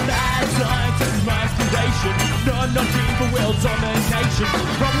 And that science is my inspiration. Not looking for world domination.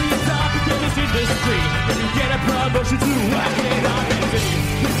 Probably a topic in this industry. If you get a promotion to work it on me.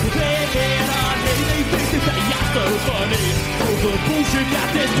 They think that they are so funny. All the bullshit that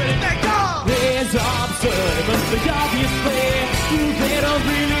they're spinning is absurd, but they obviously they don't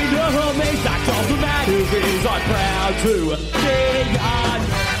really know me. That's all the matter is I'm proud to be on.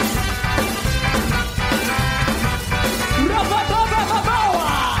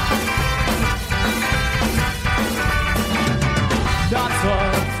 Not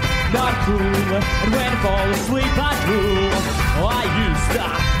soft, not cool, and when I fall asleep I drool. I used to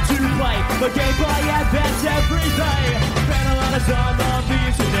play the game by advance every day. Spent a lot of time on the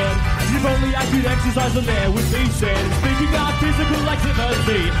internet. If only I could exercise and there would be said. Speaking of physical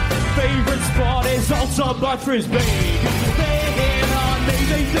activity, favorite sport is also but frisbee. They hit on me,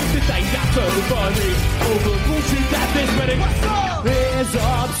 they think that they got so funny. All the bullshit that they're spreading is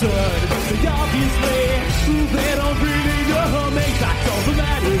absurd. They obviously, they don't really know me. That's all the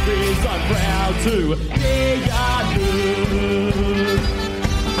matter is I'm proud to be on you.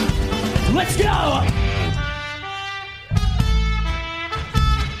 Let's go!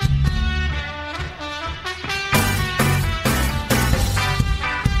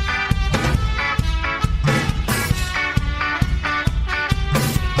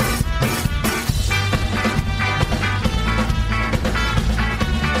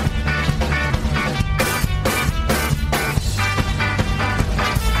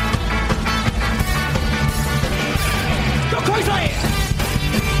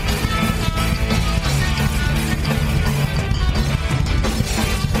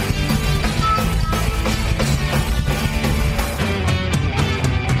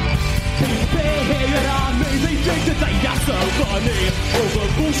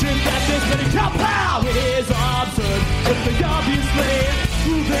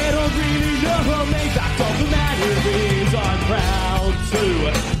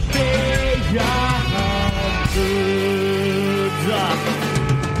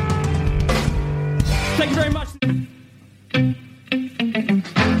 Thank you very much.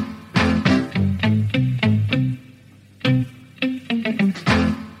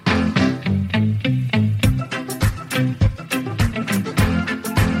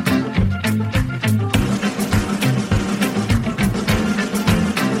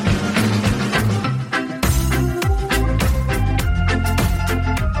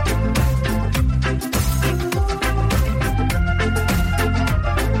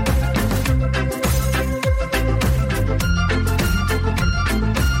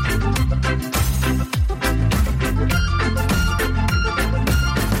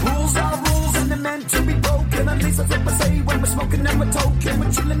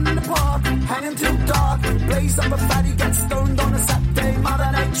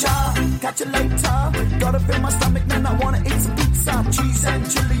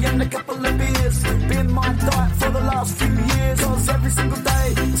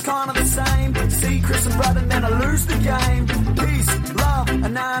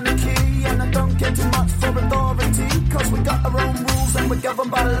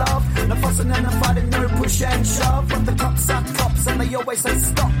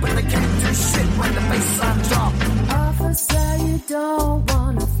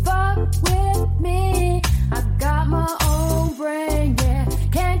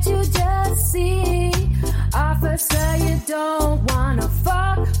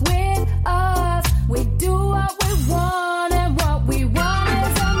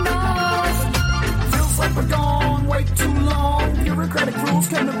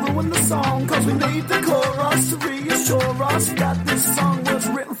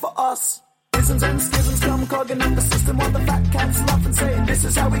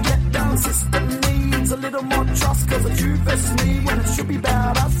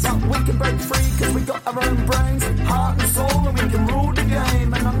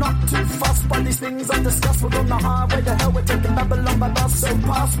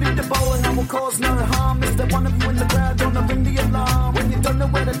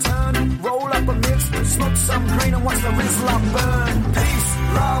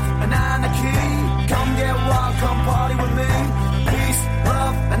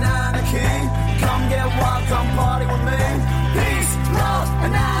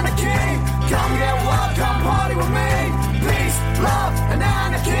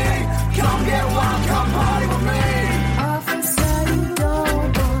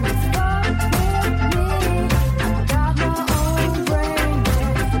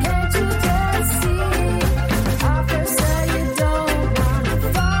 Can't you tell?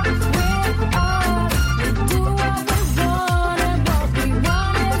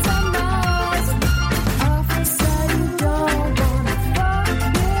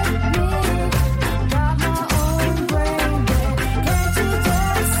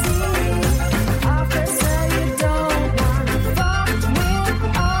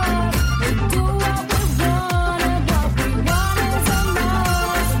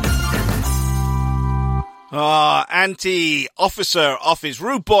 Anti-Officer off his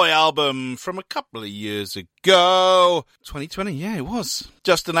Rude Boy album from a couple of years ago. 2020, yeah, it was.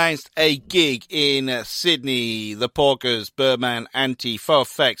 Just announced a gig in Sydney. The Porkers, Birdman, Anti, Faux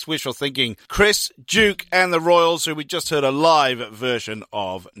Effects, Wishful Thinking, Chris, Duke, and the Royals, who we just heard a live version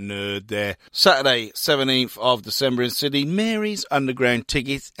of Nerd there. Saturday, 17th of December in Sydney. Mary's Underground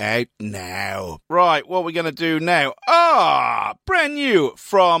tickets out now. Right, what are we going to do now? Brand new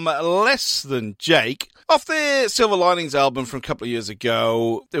from Less Than Jake. Off their Silver Linings album from a couple of years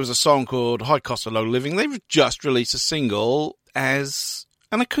ago, there was a song called High Cost of Low Living. They've just released a single as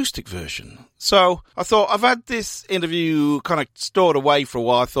an acoustic version. So I thought, I've had this interview kind of stored away for a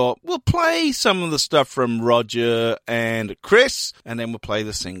while. I thought, we'll play some of the stuff from Roger and Chris, and then we'll play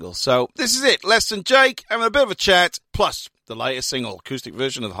the single. So this is it. Less Than Jake, having a bit of a chat, plus the latest single, acoustic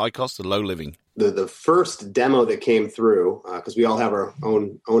version of High Cost of Low Living. The first demo that came through, because we all have our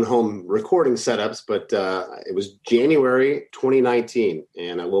own home recording setups, but it was January 2019,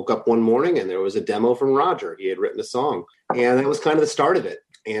 and I woke up one morning and there was a demo from Roger. He had written a song, and that was kind of the start of it.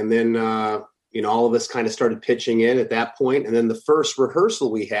 And then all of us kind of started pitching in at that point. And then the first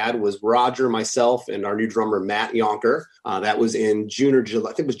rehearsal we had was Roger, myself, and our new drummer, Matt Yonker. That was in June or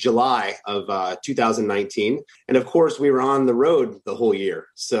July, I think it was July of 2019. And of course, we were on the road the whole year.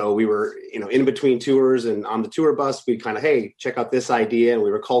 So we were, in between tours, and on the tour bus, we kind of, hey, check out this idea. And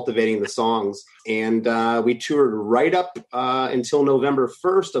we were cultivating the songs. And we toured right up until November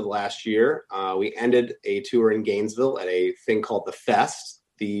 1st of last year. We ended a tour in Gainesville at a thing called The Fest.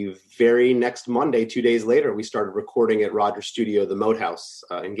 The very next Monday, 2 days later, we started recording at Roger's studio, the Moat House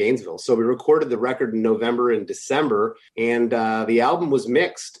in Gainesville. So we recorded the record in November and December, and the album was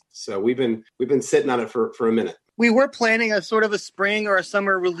mixed. So we've been sitting on it for a minute. We were planning a sort of a spring or a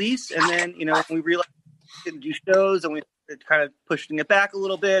summer release, and then we realized we didn't do shows, and we kind of pushing it back a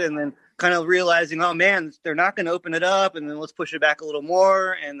little bit, and then kind of realizing, oh man, they're not going to open it up, and then let's push it back a little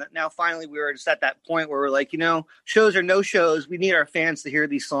more. And now finally we were just at that point where we're like, shows or no shows, we need our fans to hear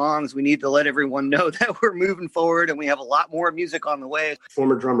these songs. We need to let everyone know that we're moving forward and we have a lot more music on the way.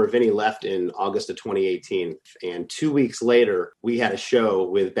 Former drummer Vinny left in August of 2018, and 2 weeks later we had a show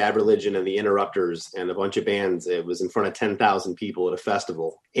with Bad Religion and the Interrupters and a bunch of bands. It was in front of 10,000 people at a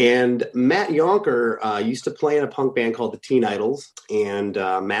festival. And Matt Yonker used to play in a punk band called the Teen Idols, and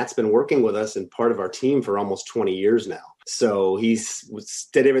Matt's been working with us and part of our team for almost 20 years now. So he's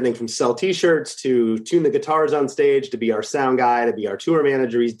did everything from sell t-shirts to tune the guitars on stage, to be our sound guy, to be our tour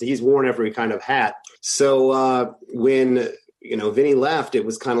manager. He's worn every kind of hat. So when Vinny left, it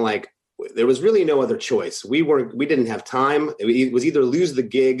was kind of like there was really no other choice. We didn't have time. It was either lose the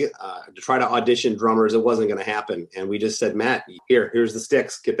gig to try to audition drummers. It wasn't going to happen. And we just said, Matt, here's the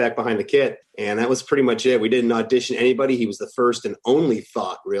sticks, get back behind the kit. And that was pretty much it. We didn't audition anybody. He was the first and only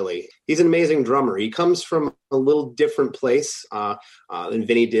thought, really. He's an amazing drummer. He comes from a little different place than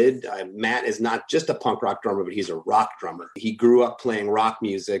Vinny did. Matt is not just a punk rock drummer, but he's a rock drummer. He grew up playing rock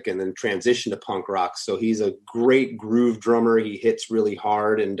music and then transitioned to punk rock. So he's a great groove drummer. He hits really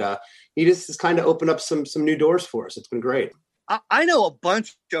hard, and he just has kind of opened up some new doors for us. It's been great. I know a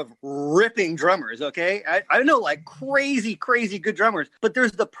bunch of ripping drummers, okay? I know like crazy good drummers, but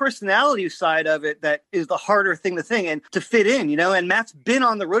there's the personality side of it that is the harder thing and to fit in, and Matt's been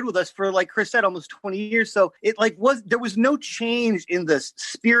on the road with us for, like Chris said, almost 20 years. So it there was no change in the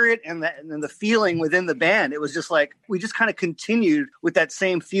spirit and the feeling within the band. It was just like, we just kind of continued with that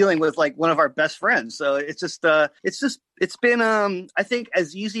same feeling with like one of our best friends. So it's been, I think,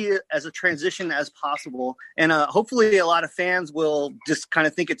 as easy as a transition as possible. And hopefully a lot of fans will just kind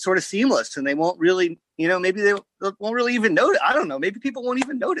of think it's sort of seamless, and they won't really, maybe they won't really even notice. I don't know. Maybe people won't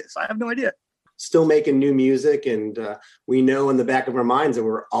even notice. I have no idea. Still making new music, and we know in the back of our minds that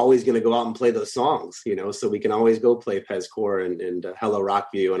we're always going to go out and play those songs, so we can always go play Pezcore and Hello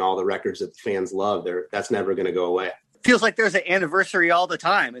Rockview and all the records that the fans love. That's never going to go away. Feels like there's an anniversary all the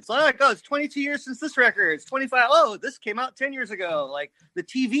time. It's like, oh, it's 22 years since this record. It's 25. Oh, this came out 10 years ago. Like the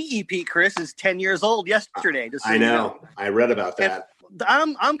TV EP, Chris, is 10 years old yesterday. I know. I read about that.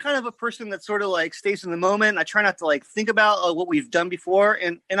 And I'm kind of a person that sort of like stays in the moment. I try not to like think about what we've done before.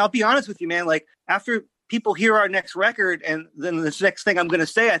 And I'll be honest with you, man, like after people hear our next record and then this next thing I'm going to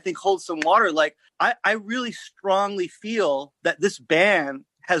say, I think holds some water. Like I really strongly feel that this band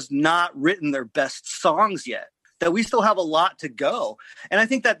has not written their best songs yet, that we still have a lot to go. And I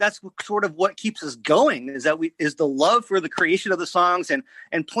think that that's sort of what keeps us going, is the love for the creation of the songs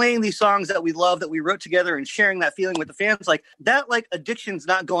and playing these songs that we love, that we wrote together, and sharing that feeling with the fans. Like that, like addiction's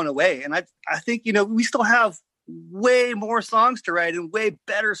not going away. And I think, we still have way more songs to write and way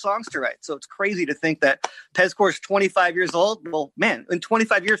better songs to write. So it's crazy to think that Pezcore's 25 years old. Well, man, in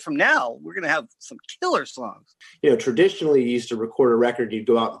 25 years from now, we're going to have some killer songs. Traditionally, you used to record a record, you'd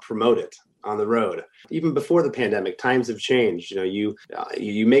go out and promote it on the road. Even before the pandemic, times have changed. You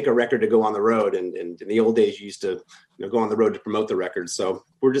make a record to go on the road, and in the old days, you used to go on the road to promote the record. So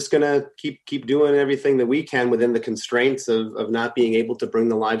we're just going to keep doing everything that we can within the constraints of not being able to bring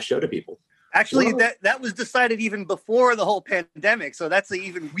the live show to people. Actually, that was decided even before the whole pandemic, so that's an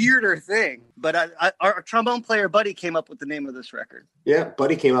even weirder thing. But our trombone player, Buddy, came up with the name of this record. Yeah,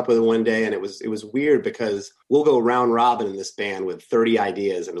 Buddy came up with it one day, and it was weird because we'll go round robin in this band with 30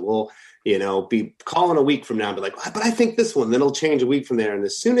 ideas, and we'll be calling a week from now and be like, but I think this one, then it'll change a week from there. And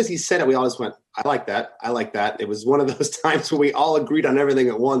as soon as he said it, we all just went, I like that. I like that. It was one of those times where we all agreed on everything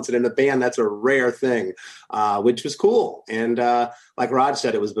at once. And in a band, that's a rare thing, which was cool. And like Raj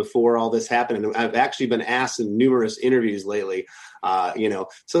said, it was before all this happened. And I've actually been asked in numerous interviews lately,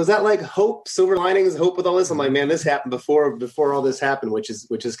 so is that like hope, silver linings, hope with all this? I'm like, man, this happened before all this happened, which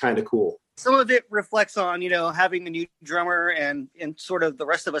is kind of cool. Some of it reflects on, having a new drummer and sort of the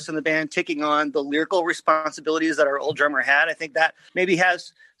rest of us in the band taking on the lyrical responsibilities that our old drummer had. I think that maybe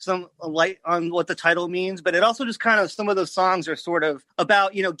has some light on what the title means, but it also just kind of, some of those songs are sort of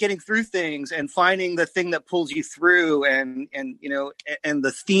about, getting through things and finding the thing that pulls you through, and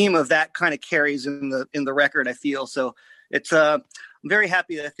the theme of that kind of carries in the record, I feel. So it's I'm very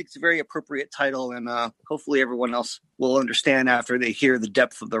happy. I think it's a very appropriate title, and hopefully everyone else will understand after they hear the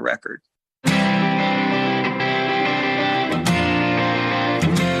depth of the record.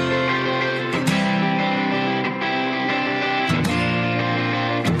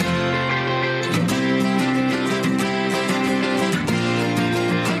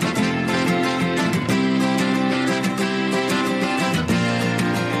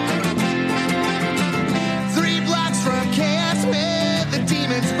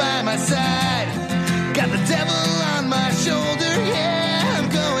 My side, got the devil on my shoulder. Yeah, I'm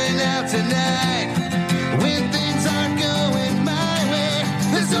going out tonight. When things aren't going my way,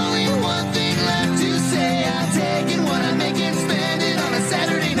 there's only one thing left to say. I'll take it what I'm making, spend it on a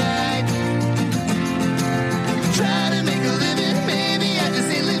Saturday night. Try to make a living, maybe I just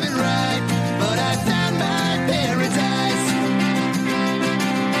ain't living right, but I found my paradise.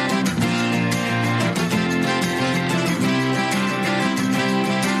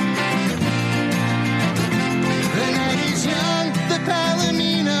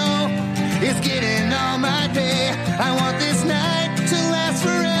 It's getting all my pay. I want this night to last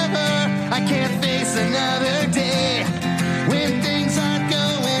forever. I can't face another day. When things aren't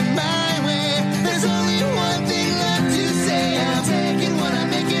going my way, there's only one thing left to say. I'll take it what I'm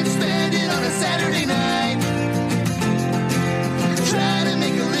making, spend it on a Saturday night. Try to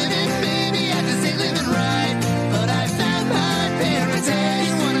make a living, maybe I just ain't living right, but I found my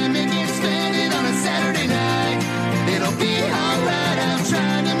paradise. What I'm making, spend it on a Saturday night. It'll be alright. I'm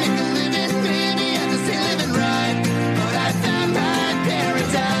trying to make a living.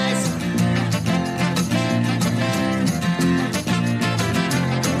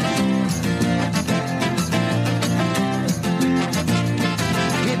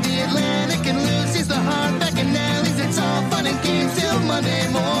 Monday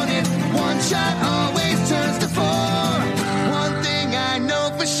morning, one shot always turns to four. One thing I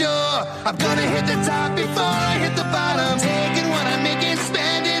know for sure, I'm gonna hit the top before I hit the bottom. Taking what I'm making,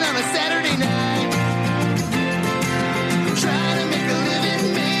 spend it on a Saturday night. Trying to make a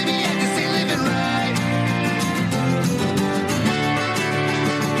living, maybe I just ain't living right.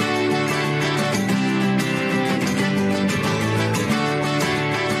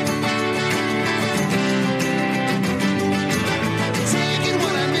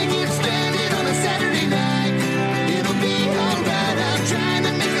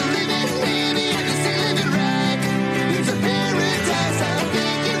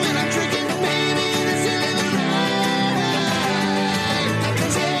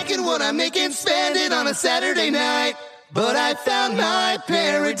 Making, spend it on a Saturday night, but I found my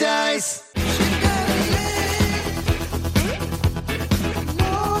paradise.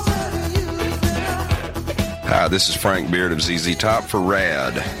 Hi, this is Frank Beard of ZZ Top for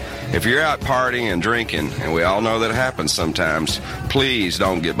RAD. If you're out partying and drinking, and we all know that happens sometimes, please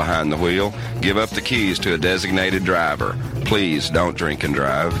don't get behind the wheel. Give up the keys to a designated driver. Please don't drink and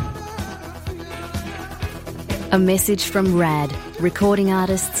drive. A message from RAD, recording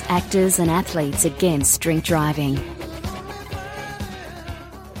artists, actors and athletes against drink driving.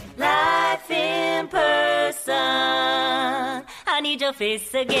 Life in person, I need your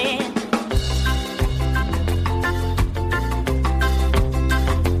face again.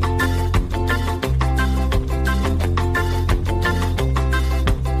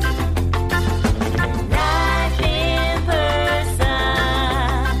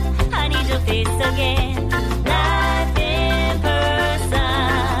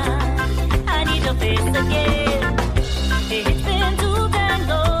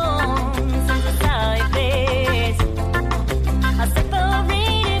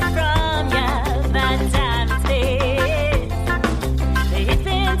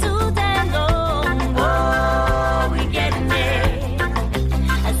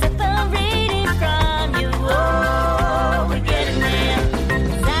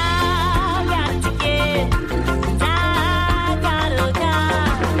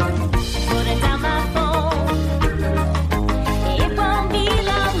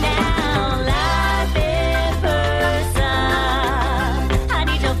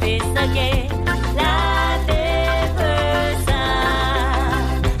 face again. Life in person.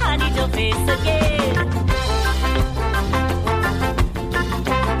 I need your face again.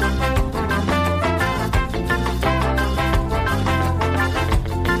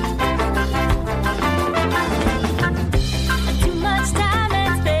 Too much time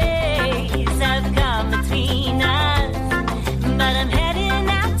and space have come between us, but I'm heading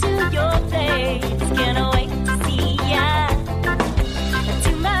out to your place. Can't wait to see ya.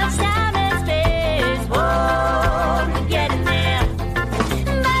 Too much time and space, whoa, we're getting there.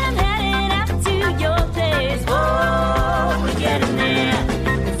 But I'm heading out to your place, whoa, we're getting there.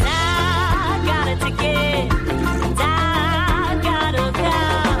 'Cause I got a ticket, and I got a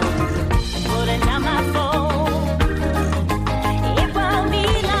car, putting on my phone. It won't be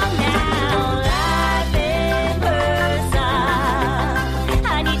long now. Life in person.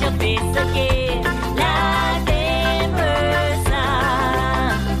 I need your face again. Life in person.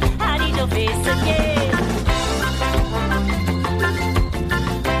 I need your face again.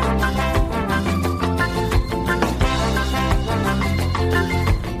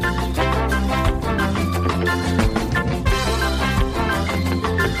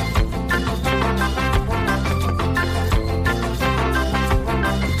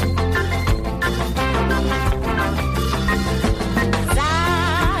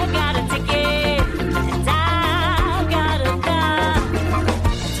 I got a ticket, and I got a car.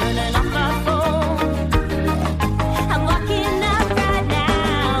 Turning off my phone, I'm walking up right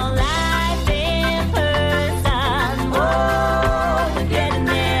now. Life in person, whoa, we're getting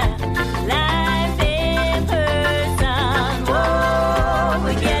there. Life in person, whoa,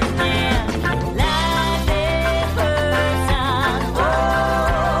 we're getting there. Life in person,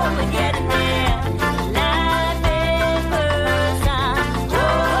 whoa, we're getting there. Life in person,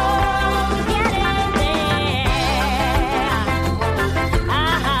 whoa, we're getting there.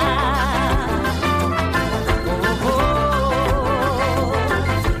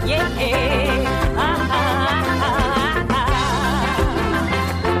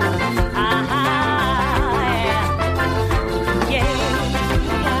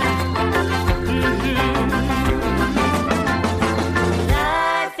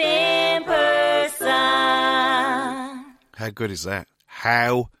 Life in person. How good is that?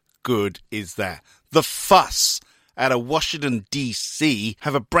 How good is that? The Fuss out of Washington, D.C.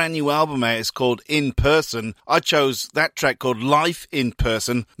 have a brand new album out. It's called In Person. I chose that track called Life in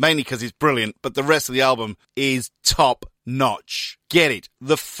Person, mainly because it's brilliant, but the rest of the album is top notch. Get it.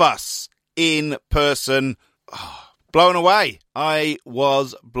 The Fuss. In Person. Oh, blown away. I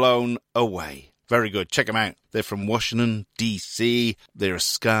was blown away. Very good. Check them out. They're from Washington, D.C. They're a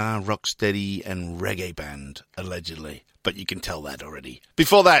ska, rocksteady, and reggae band, allegedly. But you can tell that already.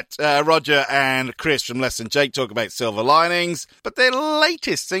 Before that, Roger and Chris from Less Than Jake talk about Silver Linings. But their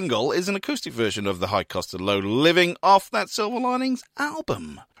latest single is an acoustic version of The High Cost of Low Living off that Silver Linings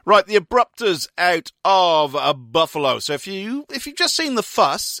album. Right, the Abrupters out of Buffalo. So if you've just seen The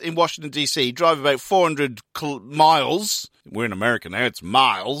Fuss in Washington, D.C., drive about 400 miles. We're in America now, it's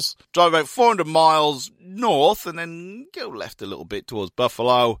miles. Drive about 400 miles north and then go left a little bit towards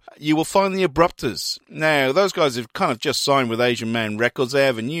Buffalo. You will find the Abrupters. Now, those guys have kind of just signed with Asian Man Records. They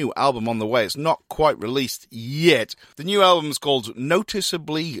have a new album on the way. It's not quite released yet. The new album is called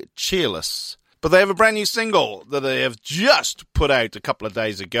Noticeably Cheerless. But they have a brand new single that they have just put out a couple of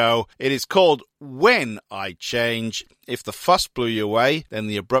days ago. It is called When I Change. If the Fuss blew you away, then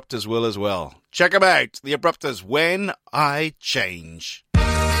the Abrupters will as well. Check them out. The Abrupters, When I Change.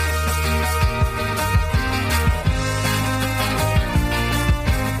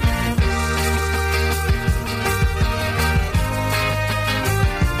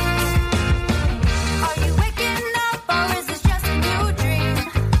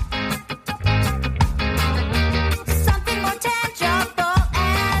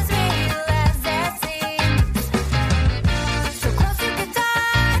 Close to the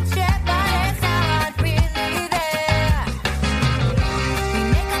touch, yet but it's not really there.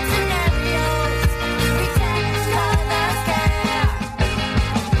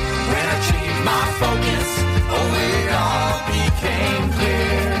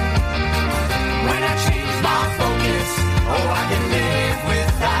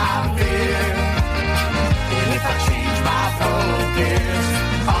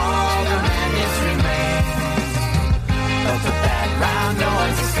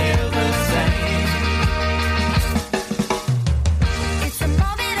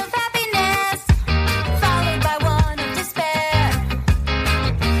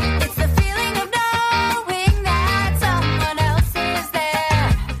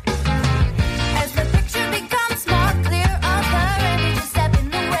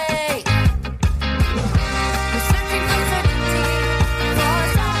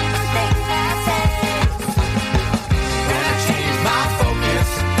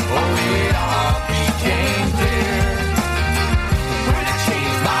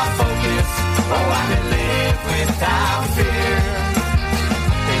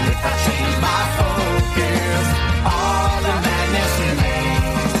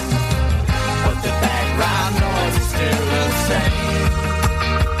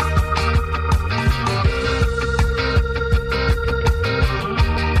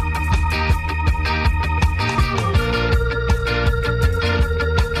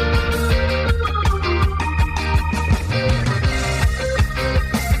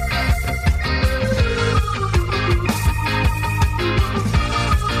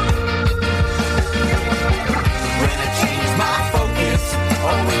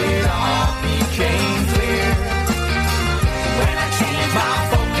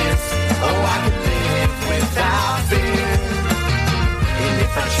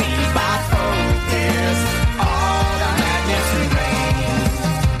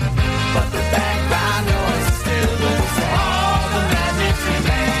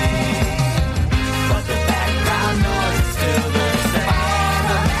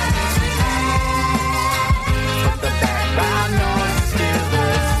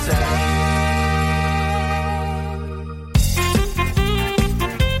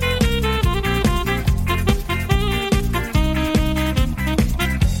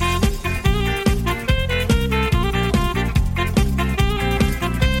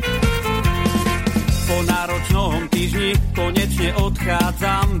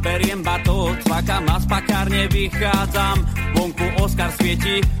 odchádzam, beriem bato, cvakám a z pakárne vychádzam. Vonku Oskar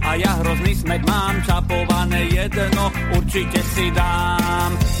svieti a ja hrozný smet mám, čapované jedno určite si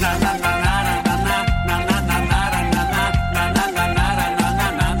dám. Na na na na na na na na na na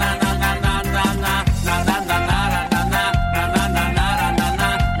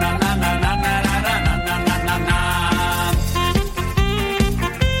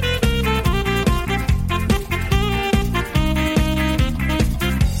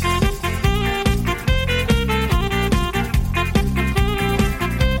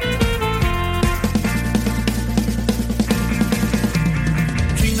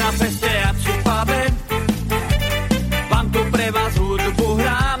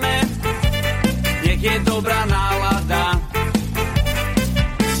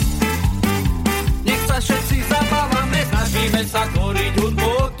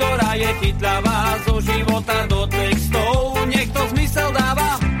chytľavá, zo života do textov nech to zmysel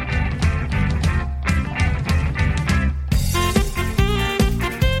dáva.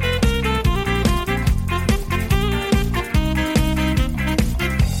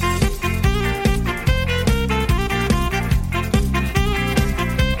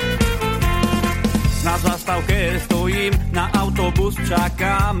 Na zastávke stojím, na autobus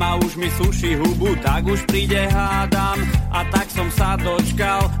čakám a už mi suší hubu, tak už príde hádam. A tak som sa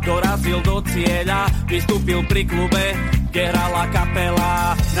dočkal, dorazil do cieľa, vystúpil pri klube, kde hrala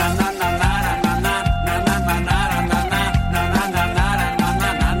kapela. Na na na na na na na na na na na na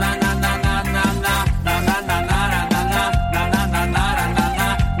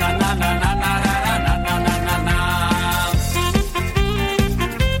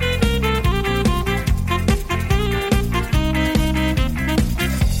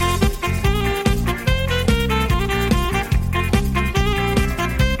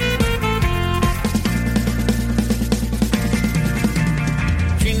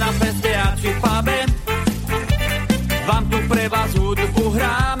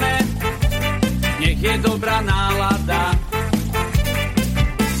je dobrá nálada.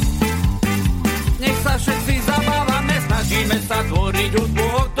 Nech sa všetci zabávame, snažíme sa tvoriť hudbu,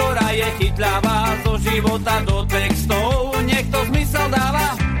 ktorá je chytľavá, zo života do textov, nech to zmysel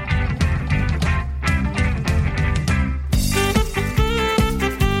dáva.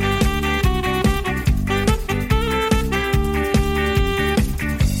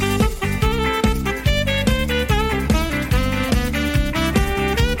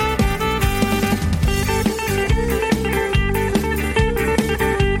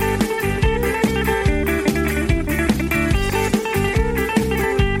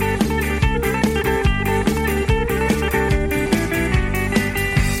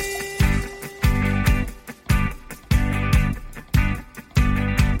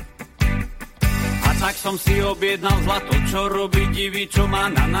 Som si objednal zlato, čo robí divy, čo má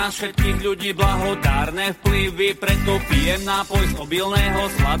na nás všetkých ľudí blahodárne vplyvy, preto pijem nápoj z obilného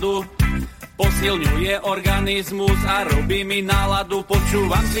sladu. Posilňuje organizmus a robí mi náladu,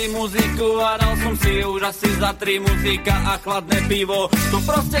 počúvam si muziku a dal som si už asi za 3 muzika a chladné pivo, to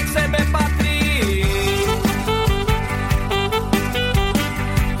proste k sebe patrí.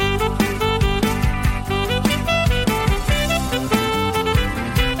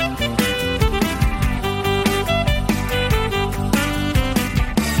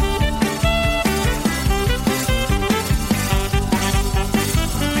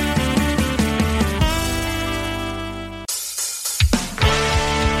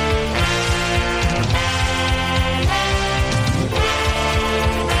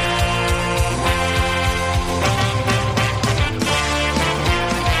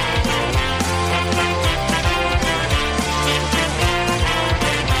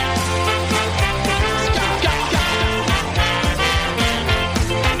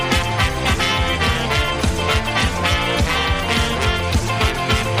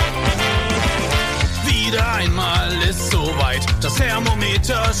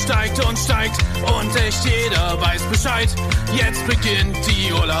 Steigt und steigt und echt jeder weiß Bescheid. Jetzt beginnt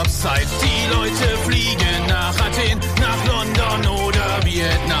die Urlaubszeit. Die Leute fliegen nach Athen, nach London oder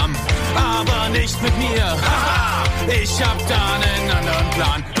Vietnam. Aber nicht mit mir, haha, ich hab da einen anderen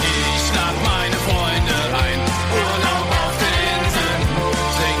Plan. Ich lad meine Freunde ein, Urlaub auf den Inseln,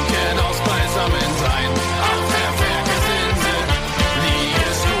 trinken aus beisammen sein. Auf der Ferkesinsel,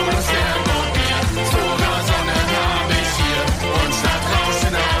 Liegestuhl und Sternburg-Bier, sogar Sonne hab ich hier und statt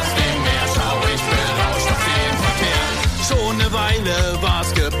Rauschen aus dem Meer schau ich berauscht auf den Verkehr. Schon eine Weile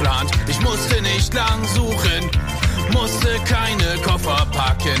war's geplant, ich musste nicht lang suchen, musste keine Koffer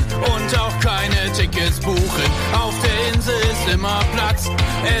packen und auch keine Tickets buchen. Auf der Insel ist immer Platz,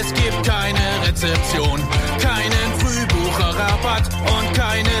 es gibt keine Rezeption, keinen Frühbucherrabatt. Stadt und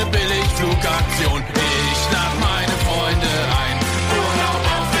keine Billigflugaktion. Ich lad meine Freunde ein. Urlaub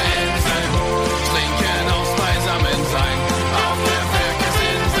auf der Insel, trinken aufs Beisammensein. Auf der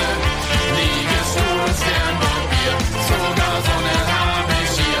Ferkesinsel, Liegestuhl und Sternburg-Bier. Sogar Sonne hab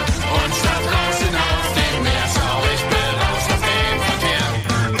ich hier und statt Rauschen aus dem Meer schau ich berauscht auf den Verkehr.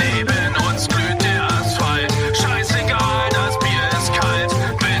 Neben uns glüht der Asphalt, scheißegal, das Bier ist kalt.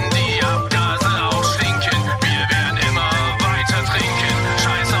 Wenn die Abgase auch stinken, wir werden immer weiter trinken.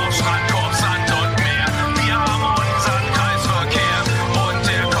 Scheiß auf Strandkorb, Sand und Meer. Wir haben unseren Kreisverkehr und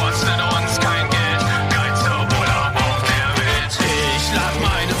der kostet uns kein Geld. Geilster Urlaub auf der Welt. Ich lad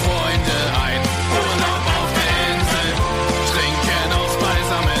meine Freunde ein. Urlaub auf der Insel, trinken aufs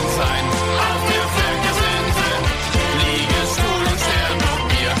Beisammensein. Auf der Ferkesinsel, Liegestuhl und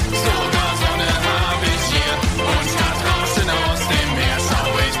Sternburg-Bier. Sogar Sonne hab ich hier und statt Rauschen aus dem Meer schau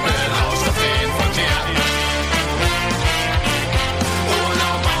ich berauscht auf den Verkehr.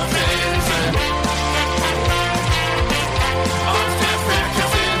 Urlaub auf der Insel, auf der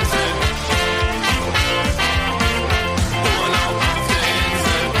Ferkesinsel. Urlaub auf der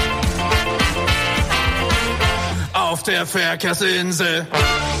Insel, auf der Ferkesinsel.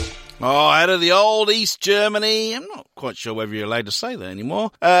 Oh, out of the old East Germany. I'm not quite sure whether you're allowed to say that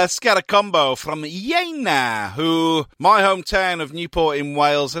anymore. Scatacombo from Jena, who, my hometown of Newport in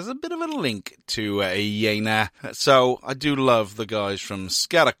Wales, has a bit of a link to Jena. So I do love the guys from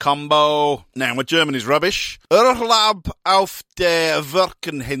Scatacombo. Now, my German is rubbish. Urlaub auf der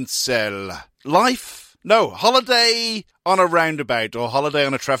Wirkenhinsel. Life? No, holiday on a roundabout or holiday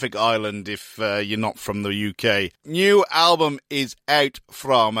on a traffic island if you're not from the UK. New album is out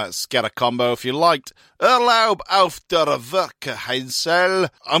from Scatacombo. If you liked Urlaub auf der Wirkenhinsel,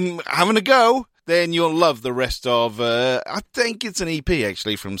 I'm having a go. Then you'll love the rest of, I think it's an EP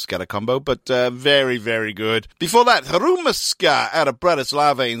actually from Scatacombo, but very, very good. Before that, Rumeska out of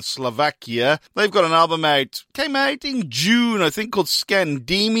Bratislava in Slovakia. They've got an album out, came out in June, I think, called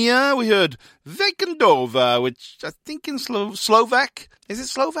Scandemia. We heard Vekendova, which I think in Slovak. Is it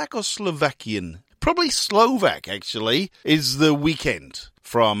Slovak or Slovakian? Probably Slovak, actually, is The Weekend.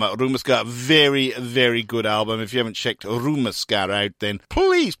 From Rumeska, very, very good album. If you haven't checked Rumeska out, then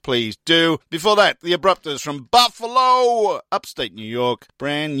please, please do. Before that, The Abrupters from Buffalo, upstate New York.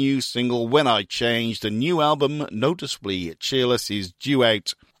 Brand new single, When I Changed. A new album, Noticeably Cheerless, is due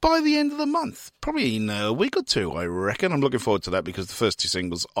out by the end of the month. Probably in a week or two, I reckon. I'm looking forward to that because the first two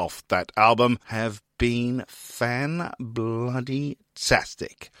singles off that album have been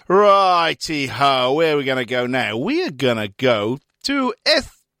fan-bloody-tastic. Righty-ho, where are we going to go now? We are going to go to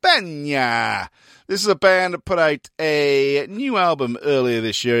España. This is a band that put out a new album earlier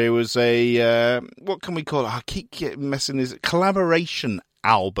this year. It was a, what can we call it? I keep messing this, collaboration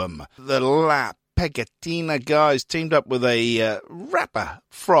album. The La Pegatina guys teamed up with a rapper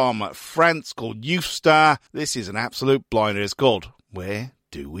from France called Youth Star. This is an absolute blinder. It's called Where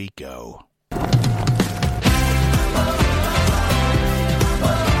Do We Go?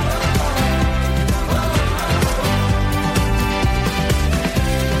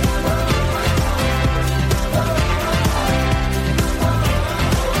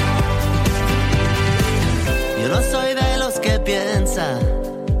 No soy de los que piensa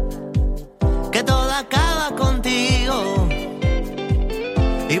que todo acaba contigo.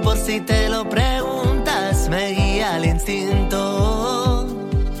 Y por si te lo preguntas, me guía el instinto.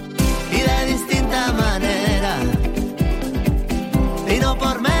 Y de distinta manera, y no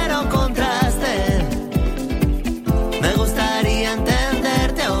por mero contraste, me gustaría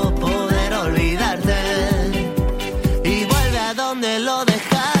entenderte o poder olvidarte. Y vuelve a donde lo dejaste.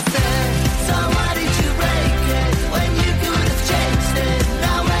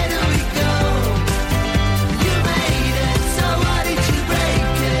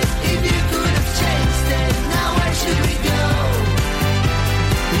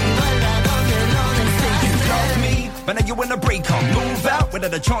 But now you wanna break up, move out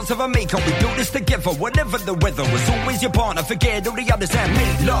without a chance of a make-up. We built this together, whatever the weather. Was always your partner, forget all the others and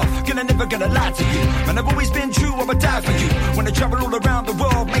make love. Never gonna lie to you. And I've always been true, I'ma die for you. Wanna travel all around the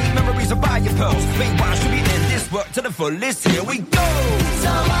world, make memories and buy your pearls. Wait, why should we end this work to the fullest? Here we go.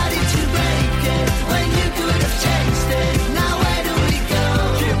 So why did you break it when you could have changed it? Now where do we go?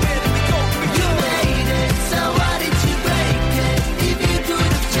 Yeah, where do we go? You made it, so why did you break it? If you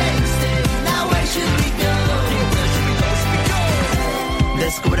could have changed it, now where should we go?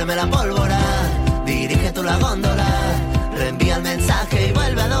 Descúbreme la pólvora, dirige tú la góndola, reenvía el mensaje y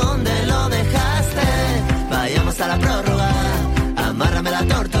vuelve a donde lo dejaste. Vayamos a la prórroga, amárrame la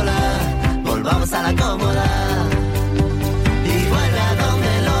tórtola, volvamos a la cómoda y vuelve a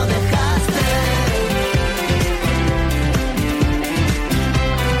donde lo dejaste.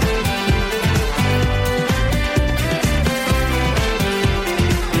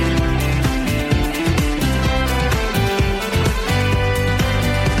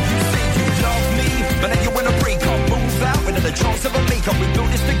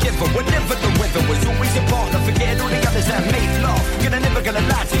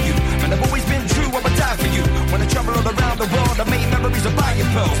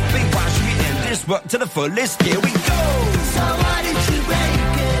 fullest. Here we go. So why did you break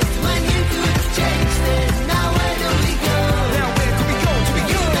it when you could have changed it? Now where do we go? Now where do we go? Do we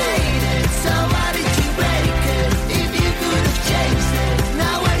You made it, so why did you break it? If you could have changed it,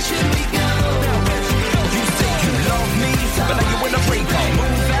 now where should we go? You say you love me, but now you wanna break up.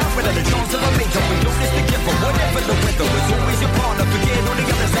 Move out without a chance of a make-up. We do this together, whatever the weather. Was always your partner, forget all the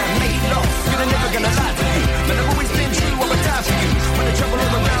others that made love. You're never gonna lie to you, but I've always been true, I'ma die for you. When I travel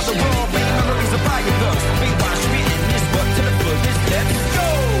all around the world, baby, memories of fire thugs. Be watched, written this book to the fullest. Let's go.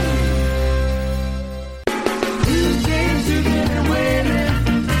 Who came to get away?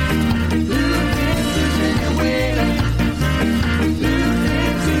 Who came to get away? Who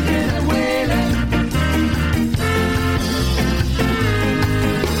came to get away?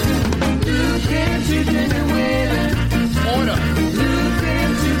 Who came to get away? Order. Who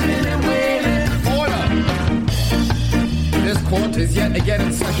came to get away? Order. This court is yet again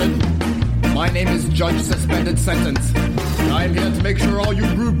in session. My name is Judge Suspended Sentence. I am here to make sure all you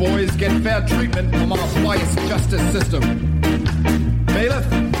rude boys get fair treatment from our biased justice system. Bailiff,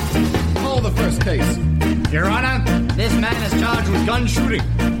 call the first case. Your Honor, this man is charged with gun shooting,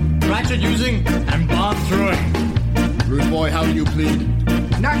 ratchet using, and bomb throwing. Rude boy, how do you plead?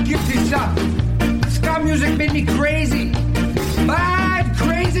 Not guilty, sir. Ska music made me crazy. Mad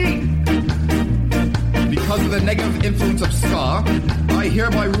crazy. Because of the negative influence of ska, I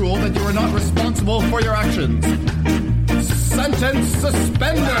hereby rule that you are not responsible for your actions. Sentence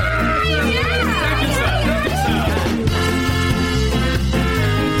suspended. Thank you, sir.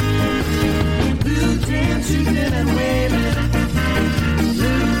 Who came to get away?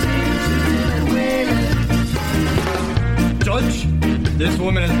 Who came to get away? Judge, this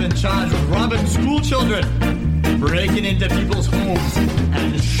woman has been charged with robbing school children, breaking into people's homes,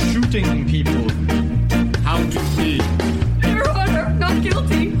 and shooting people. How to plead? Your Honor, not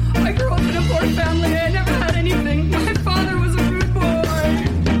guilty. I grew up in a poor family. I never had anything. My father was a rude boy.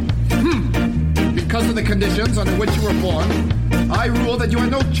 Because of the conditions under which you were born, I rule that you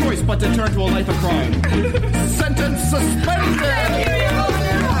had no choice but to turn to a life of crime. Sentence suspended. Thank you, Your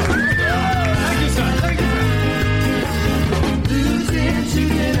Honor. Thank you, sir. Thank you, sir. Who came to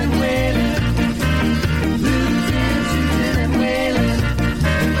get away? Who came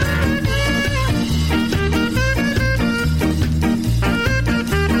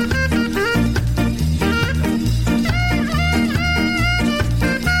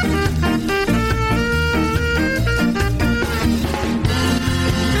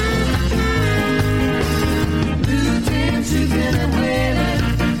get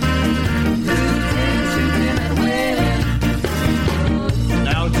away?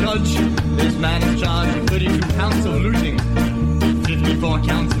 Now, Judge, this man is charged with 32 counts of looting, 54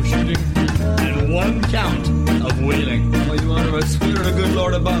 counts of shooting, and 1 count of whaling. Oh, Your Honor, I swear to the good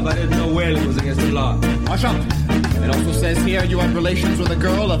Lord above, I didn't know whaling was against the law. Hush up. It also says here you had relations with a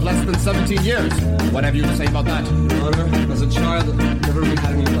girl of less than 17 years. What have you to say about that? Your Honor, as a child, I never really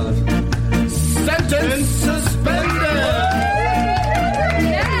had any love. Sentence suspended.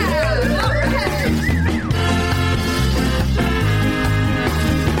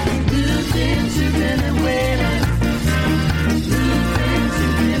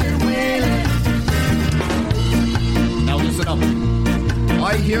 Now listen up.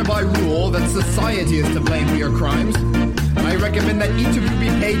 I hereby rule that society is to blame for your crimes, and I recommend that each of you be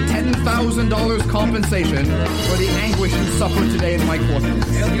paid $10,000 compensation for the anguish you suffered today in my courtroom.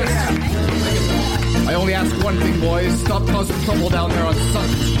 I only ask one thing, boys. Stop causing trouble down there on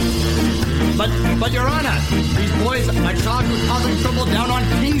Sutton. But Your Honor, these boys are charged with causing trouble down on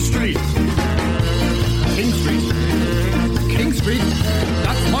King Street. King Street? King Street?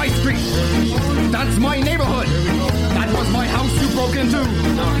 That's my street. That's my neighborhood. That was my house you broke into.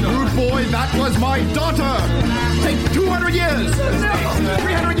 Rude boy, that was my daughter. Take 200 years.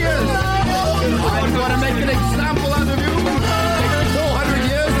 300 years. I'm going to make an example out of you. Take 400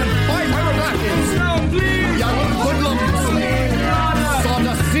 years and 500 lashes. Young hoodlums.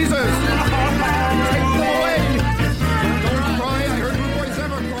 Sawdust Caesars. Take them away. Don't cry. I heard rude boys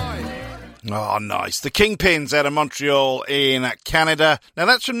never cry. Oh, nice. The Kingpins out of Montreal in Canada. Now,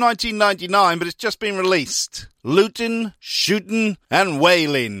 that's from 1999, but it's just been released. Looting, shooting, and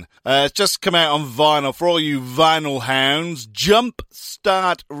wailing. It's just come out on vinyl. For all you vinyl hounds, Jump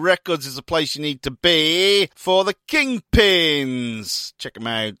Start Records is the place you need to be for the Kingpins. Check them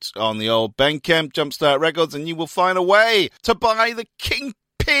out on the old Bandcamp, Jump Start Records, and you will find a way to buy the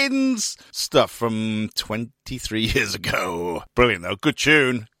Kingpins stuff from 23 years ago. Brilliant, though. Good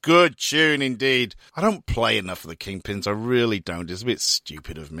tune. Good tune indeed. I don't play enough of the Kingpins. I really don't. It's a bit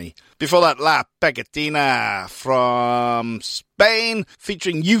stupid of me. Before that, La Pegatina from Spain. Spain,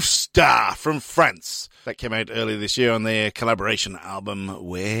 featuring Youth Star from France. That came out earlier this year on their collaboration album,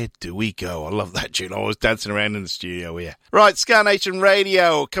 Where Do We Go? I love that tune. I was dancing around in the studio here. Right, Ska Nation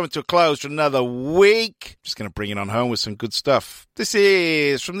Radio coming to a close for another week. Just going to bring it on home with some good stuff. This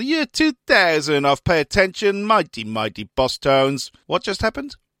is from the year 2000 of Pay Attention, Mighty Mighty Boss Tones. What just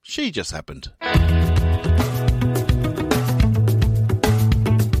happened? She just happened.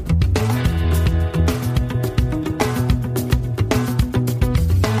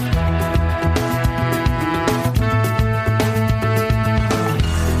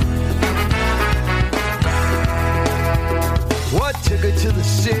 To the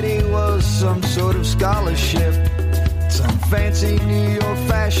city was some sort of scholarship, some fancy New York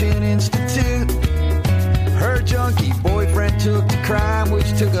Fashion Institute. Her junkie boyfriend took to crime, which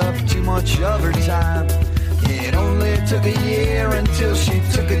took up too much of her time. It only took a year until she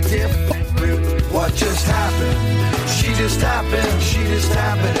took a different route. What just happened? She just happened, she just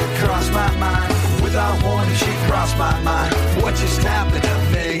happened to cross my mind. Without warning, she crossed my mind. What just happened to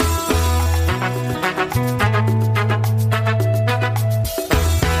me?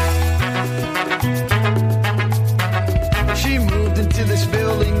 She moved into this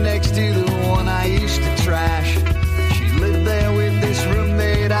building next to the one I used to trash. She lived there with this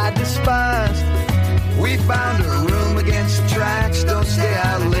roommate I despised. We found a room against the tracks. Don't stay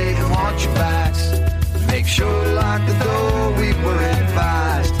out late and watch your backs. Make sure to lock the door, we were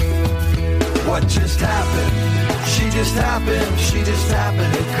advised. What just happened? She just happened, she just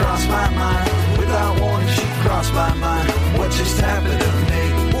happened to cross my mind. Without warning, she crossed my mind. What just happened to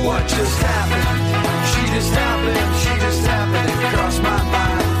me? What just happened? She just happened, she just happened to cross my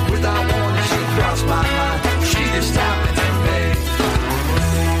mind. Without warning, she crossed my mind. She just happened to me.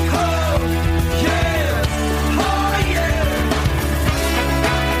 Oh, yeah, oh, yeah.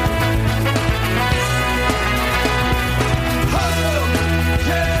 Oh,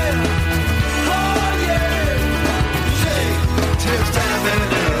 yeah, oh, yeah. She just happened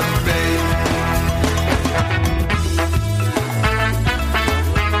to me.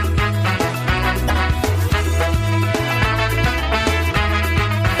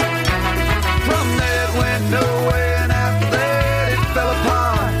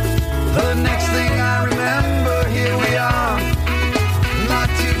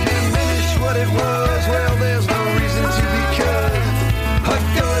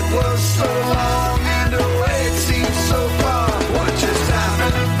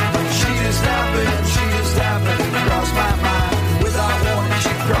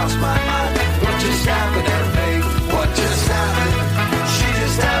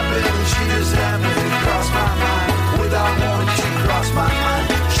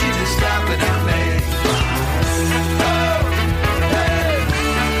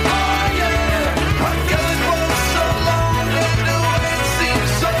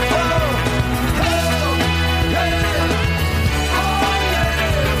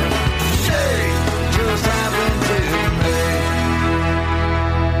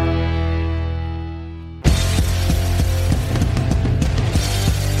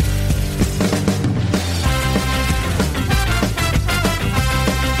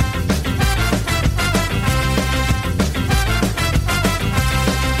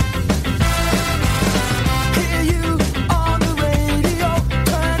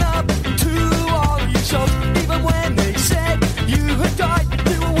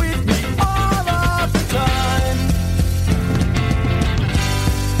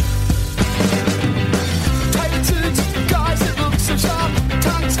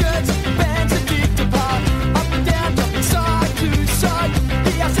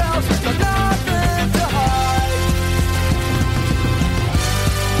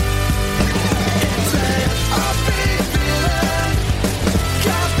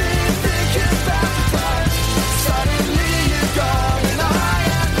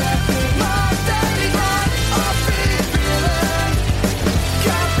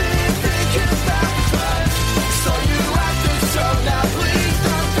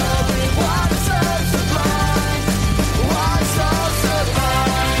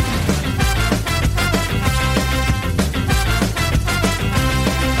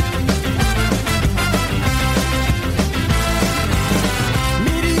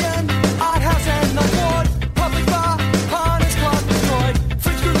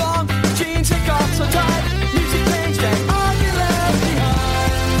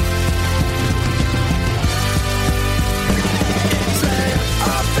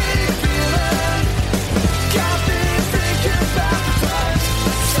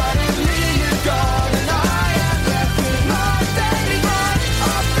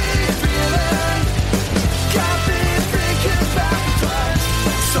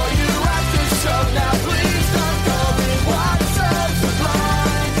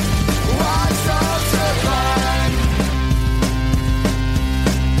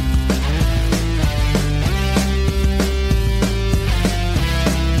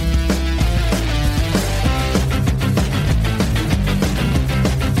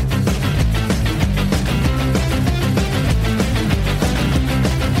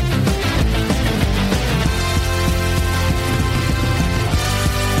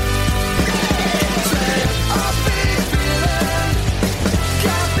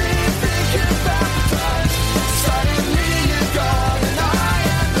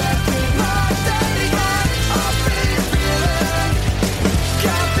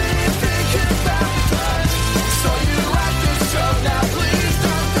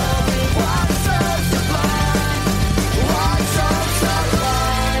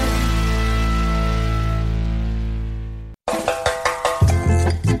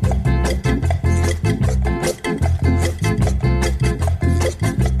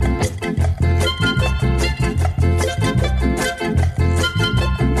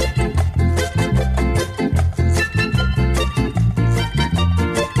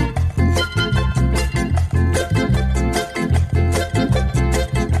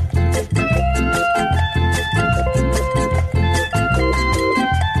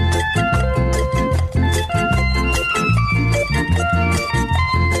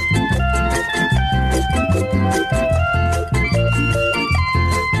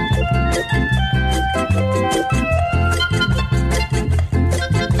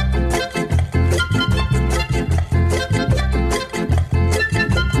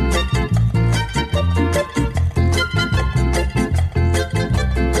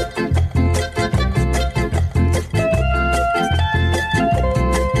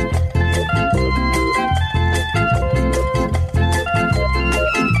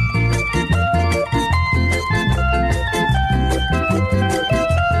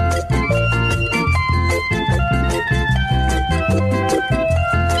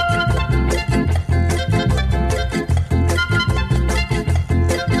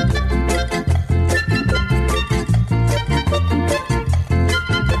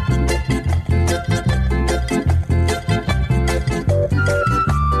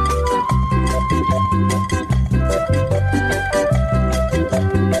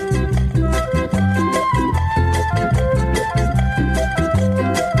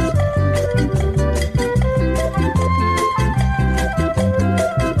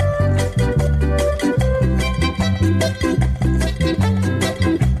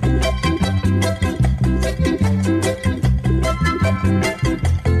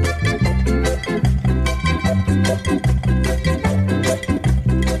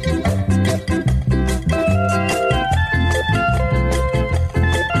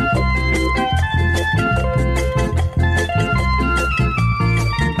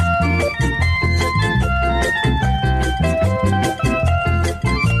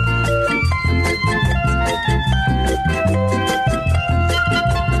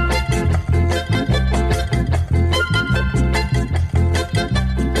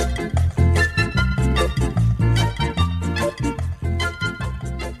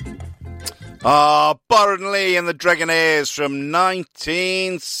 Byron Lee and the Dragonaires from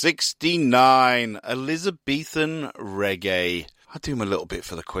 1969. Elizabethan reggae. I do my little bit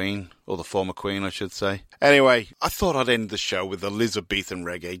for the Queen, or the former Queen, I should say. Anyway, I thought I'd end the show with Elizabethan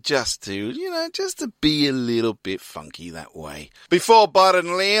reggae, just to be a little bit funky that way. Before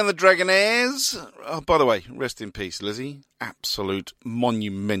Byron Lee and the Dragonaires, by the way, rest in peace, Lizzie. Absolute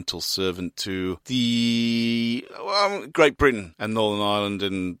monumental servant to the Great Britain and Northern Ireland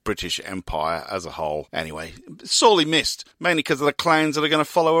and British Empire as a whole. Anyway, sorely missed, mainly because of the clowns that are going to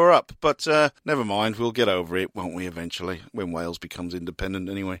follow her up. But never mind, we'll get over it, won't we, eventually, when Wales becomes independent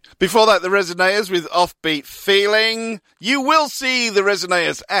anyway. Before that, the Resonators with Offbeat Feeling. You will see the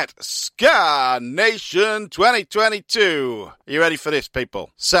Resonators at Ska Nation 2022. Are you ready for this,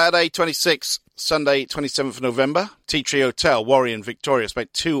 people? Saturday 26th. Sunday, 27th of November, Tea Tree Hotel, Warrior, Victoria. It's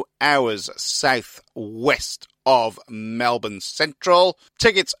about 2 hours southwest of Melbourne Central.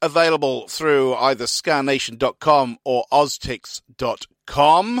 Tickets available through either scarnation.com or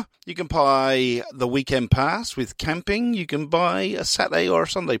oztix.com. You can buy the weekend pass with camping. You can buy a Saturday or a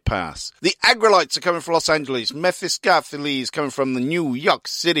Sunday pass. The Agrolites are coming from Los Angeles. Mephistopheles coming from the New York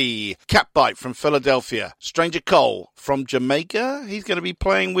City. Catbite from Philadelphia. Stranger Cole from Jamaica. He's going to be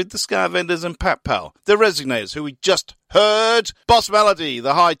playing with the Scar Vendors and Pat Pal. The Resignators, who we just heard. Boss Melody,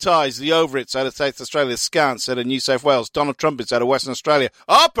 the High Ties, the Overits out of South Australia. Scants out of New South Wales. Donald Trumpets out of Western Australia.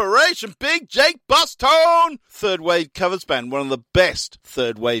 Operation Big Jake Bustone. Third Wave Covers Band, one of the best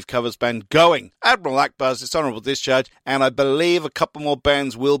third wave covers band going. Admiral Akbar's Dishonourable Discharge, and I believe a couple more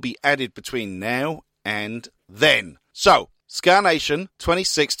bands will be added between now and then. So, Ska Nation,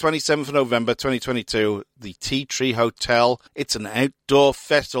 26th, 27th of November 2022, the Tea Tree Hotel. It's an outdoor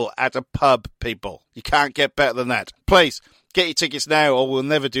festival at a pub, people. You can't get better than that. Please, get your tickets now or we'll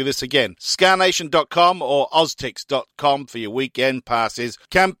never do this again. Scarnation.com or oztix.com for your weekend passes.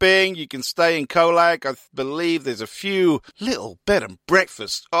 Camping, you can stay in Colac. I believe there's a few little bed and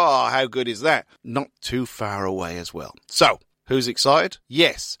breakfasts. Oh, how good is that? Not too far away as well. So, who's excited?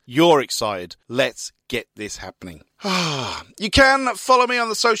 Yes, you're excited. Let's get this happening. You can follow me on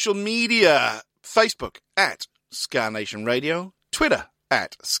the social media. Facebook at Ska Nation Radio. Twitter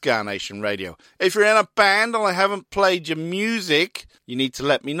at Ska Nation Radio. If you're in a band and I haven't played your music, you need to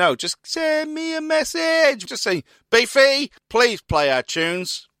let me know. Just send me a message. Just say, Beefy, please play our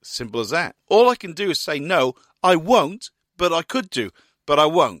tunes. Simple as that. All I can do is say no, I won't, but I could do. But I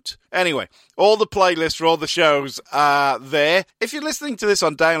won't. Anyway, all the playlists for all the shows are there. If you're listening to this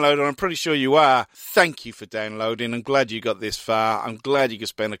on download, and I'm pretty sure you are, thank you for downloading. I'm glad you got this far. I'm glad you could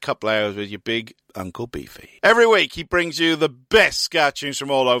spend a couple hours with your big Uncle Beefy. Every week, he brings you the best ska tunes from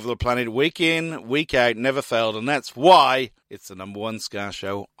all over the planet, week in, week out, never failed. And that's why it's the #1 ska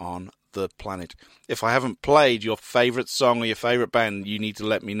show on the planet. If I haven't played your favourite song or your favourite band, you need to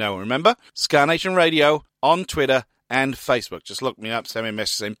let me know. Remember, Ska Nation Radio on Twitter and Facebook. Just look me up, send me a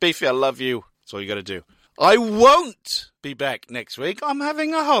message saying, Beefy, I love you. That's all you got to do. I won't be back next week. I'm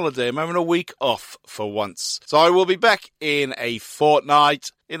having a holiday. I'm having a week off for once. So I will be back in a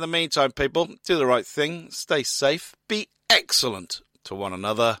fortnight. In the meantime, people, do the right thing. Stay safe. Be excellent to one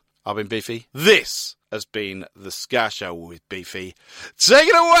another. I've been Beefy. This has been the Ska Show with Beefy. Take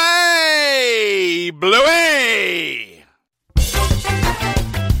it away, Bluey!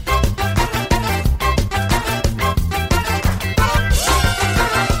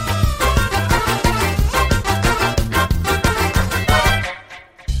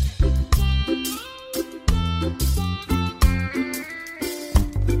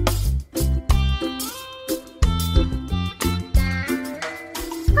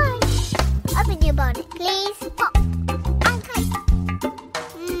 Please pop. Okay.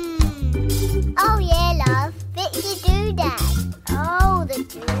 Oh yeah, love. Fix your doodad. Oh, the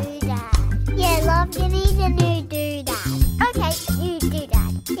doodad. Yeah, love, you need a new doodad. Okay, new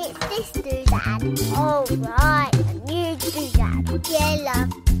doodad. It's this doodad. Oh right, a new doodad. Yeah, love.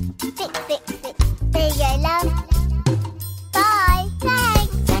 Fix. There you go, love. Bye.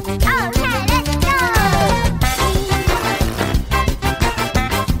 Thanks. Okay, let's go.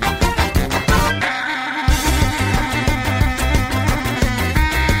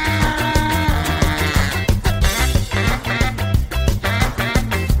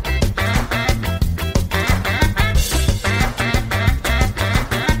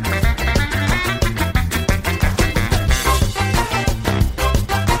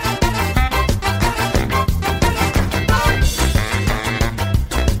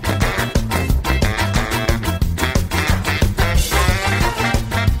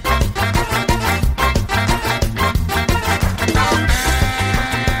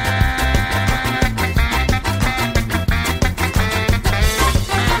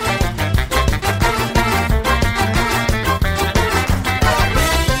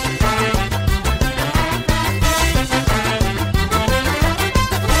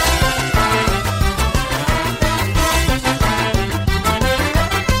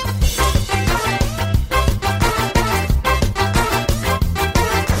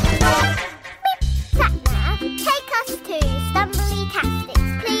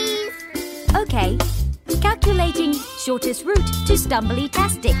 Calculating shortest route to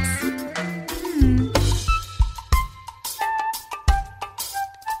Stumbly-tastics.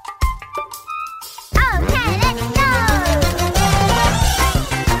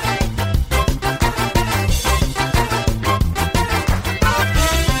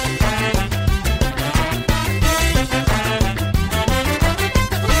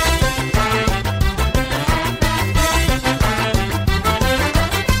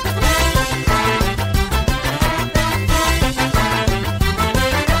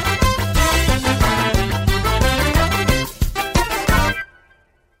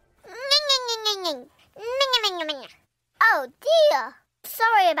 Oh dear.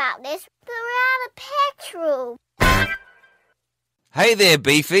 Sorry about this, but we're out of petrol. Hey there,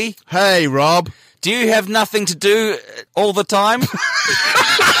 Beefy. Hey, Rob. Do you have nothing to do all the time?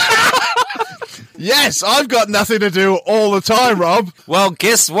 Yes, I've got nothing to do all the time, Rob. Well,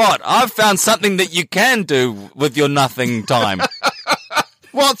 guess what? I've found something that you can do with your nothing time.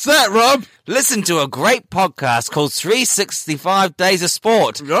 What's that, Rob? Listen to a great podcast called 365 Days of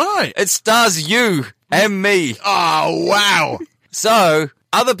Sport. Right. It stars you and me. Oh, wow. So,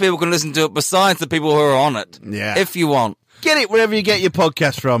 other people can listen to it besides the people who are on it. Yeah. If you want. Get it wherever you get your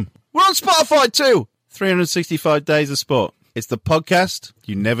podcast from. We're on Spotify too. 365 Days of Sport. It's the podcast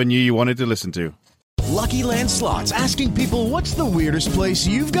you never knew you wanted to listen to. Lucky Land Slots, asking people, what's the weirdest place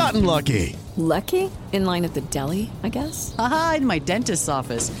you've gotten lucky? Lucky? In line at the deli, I guess? Aha, in my dentist's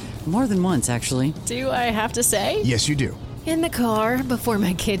office. More than once, actually. Do I have to say? Yes, you do. In the car before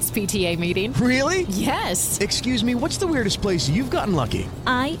my kids' PTA meeting. Really? Yes. Excuse me, what's the weirdest place you've gotten lucky?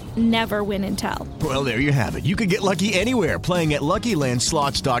 I never win and tell. Well, there you have it. You can get lucky anywhere, playing at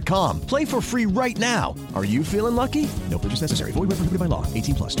LuckyLandSlots.com. Play for free right now. Are you feeling lucky? No purchase necessary. Void where prohibited by law.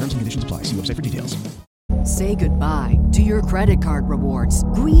 18 plus. Terms and conditions apply. See website for details. Say goodbye to your credit card rewards.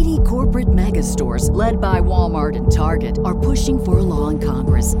 Greedy corporate mega stores, led by Walmart and Target, are pushing for a law in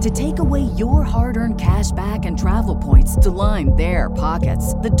Congress to take away your hard-earned cash back and travel points to line their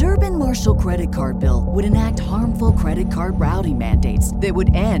pockets. The Durbin-Marshall credit card bill would enact harmful credit card routing mandates that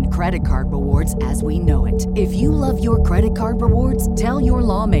would end credit card rewards as we know it. If you love your credit card rewards, tell your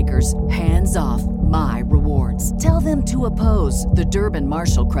lawmakers, hands off my rewards. Tell them to oppose the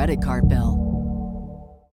Durbin-Marshall credit card bill.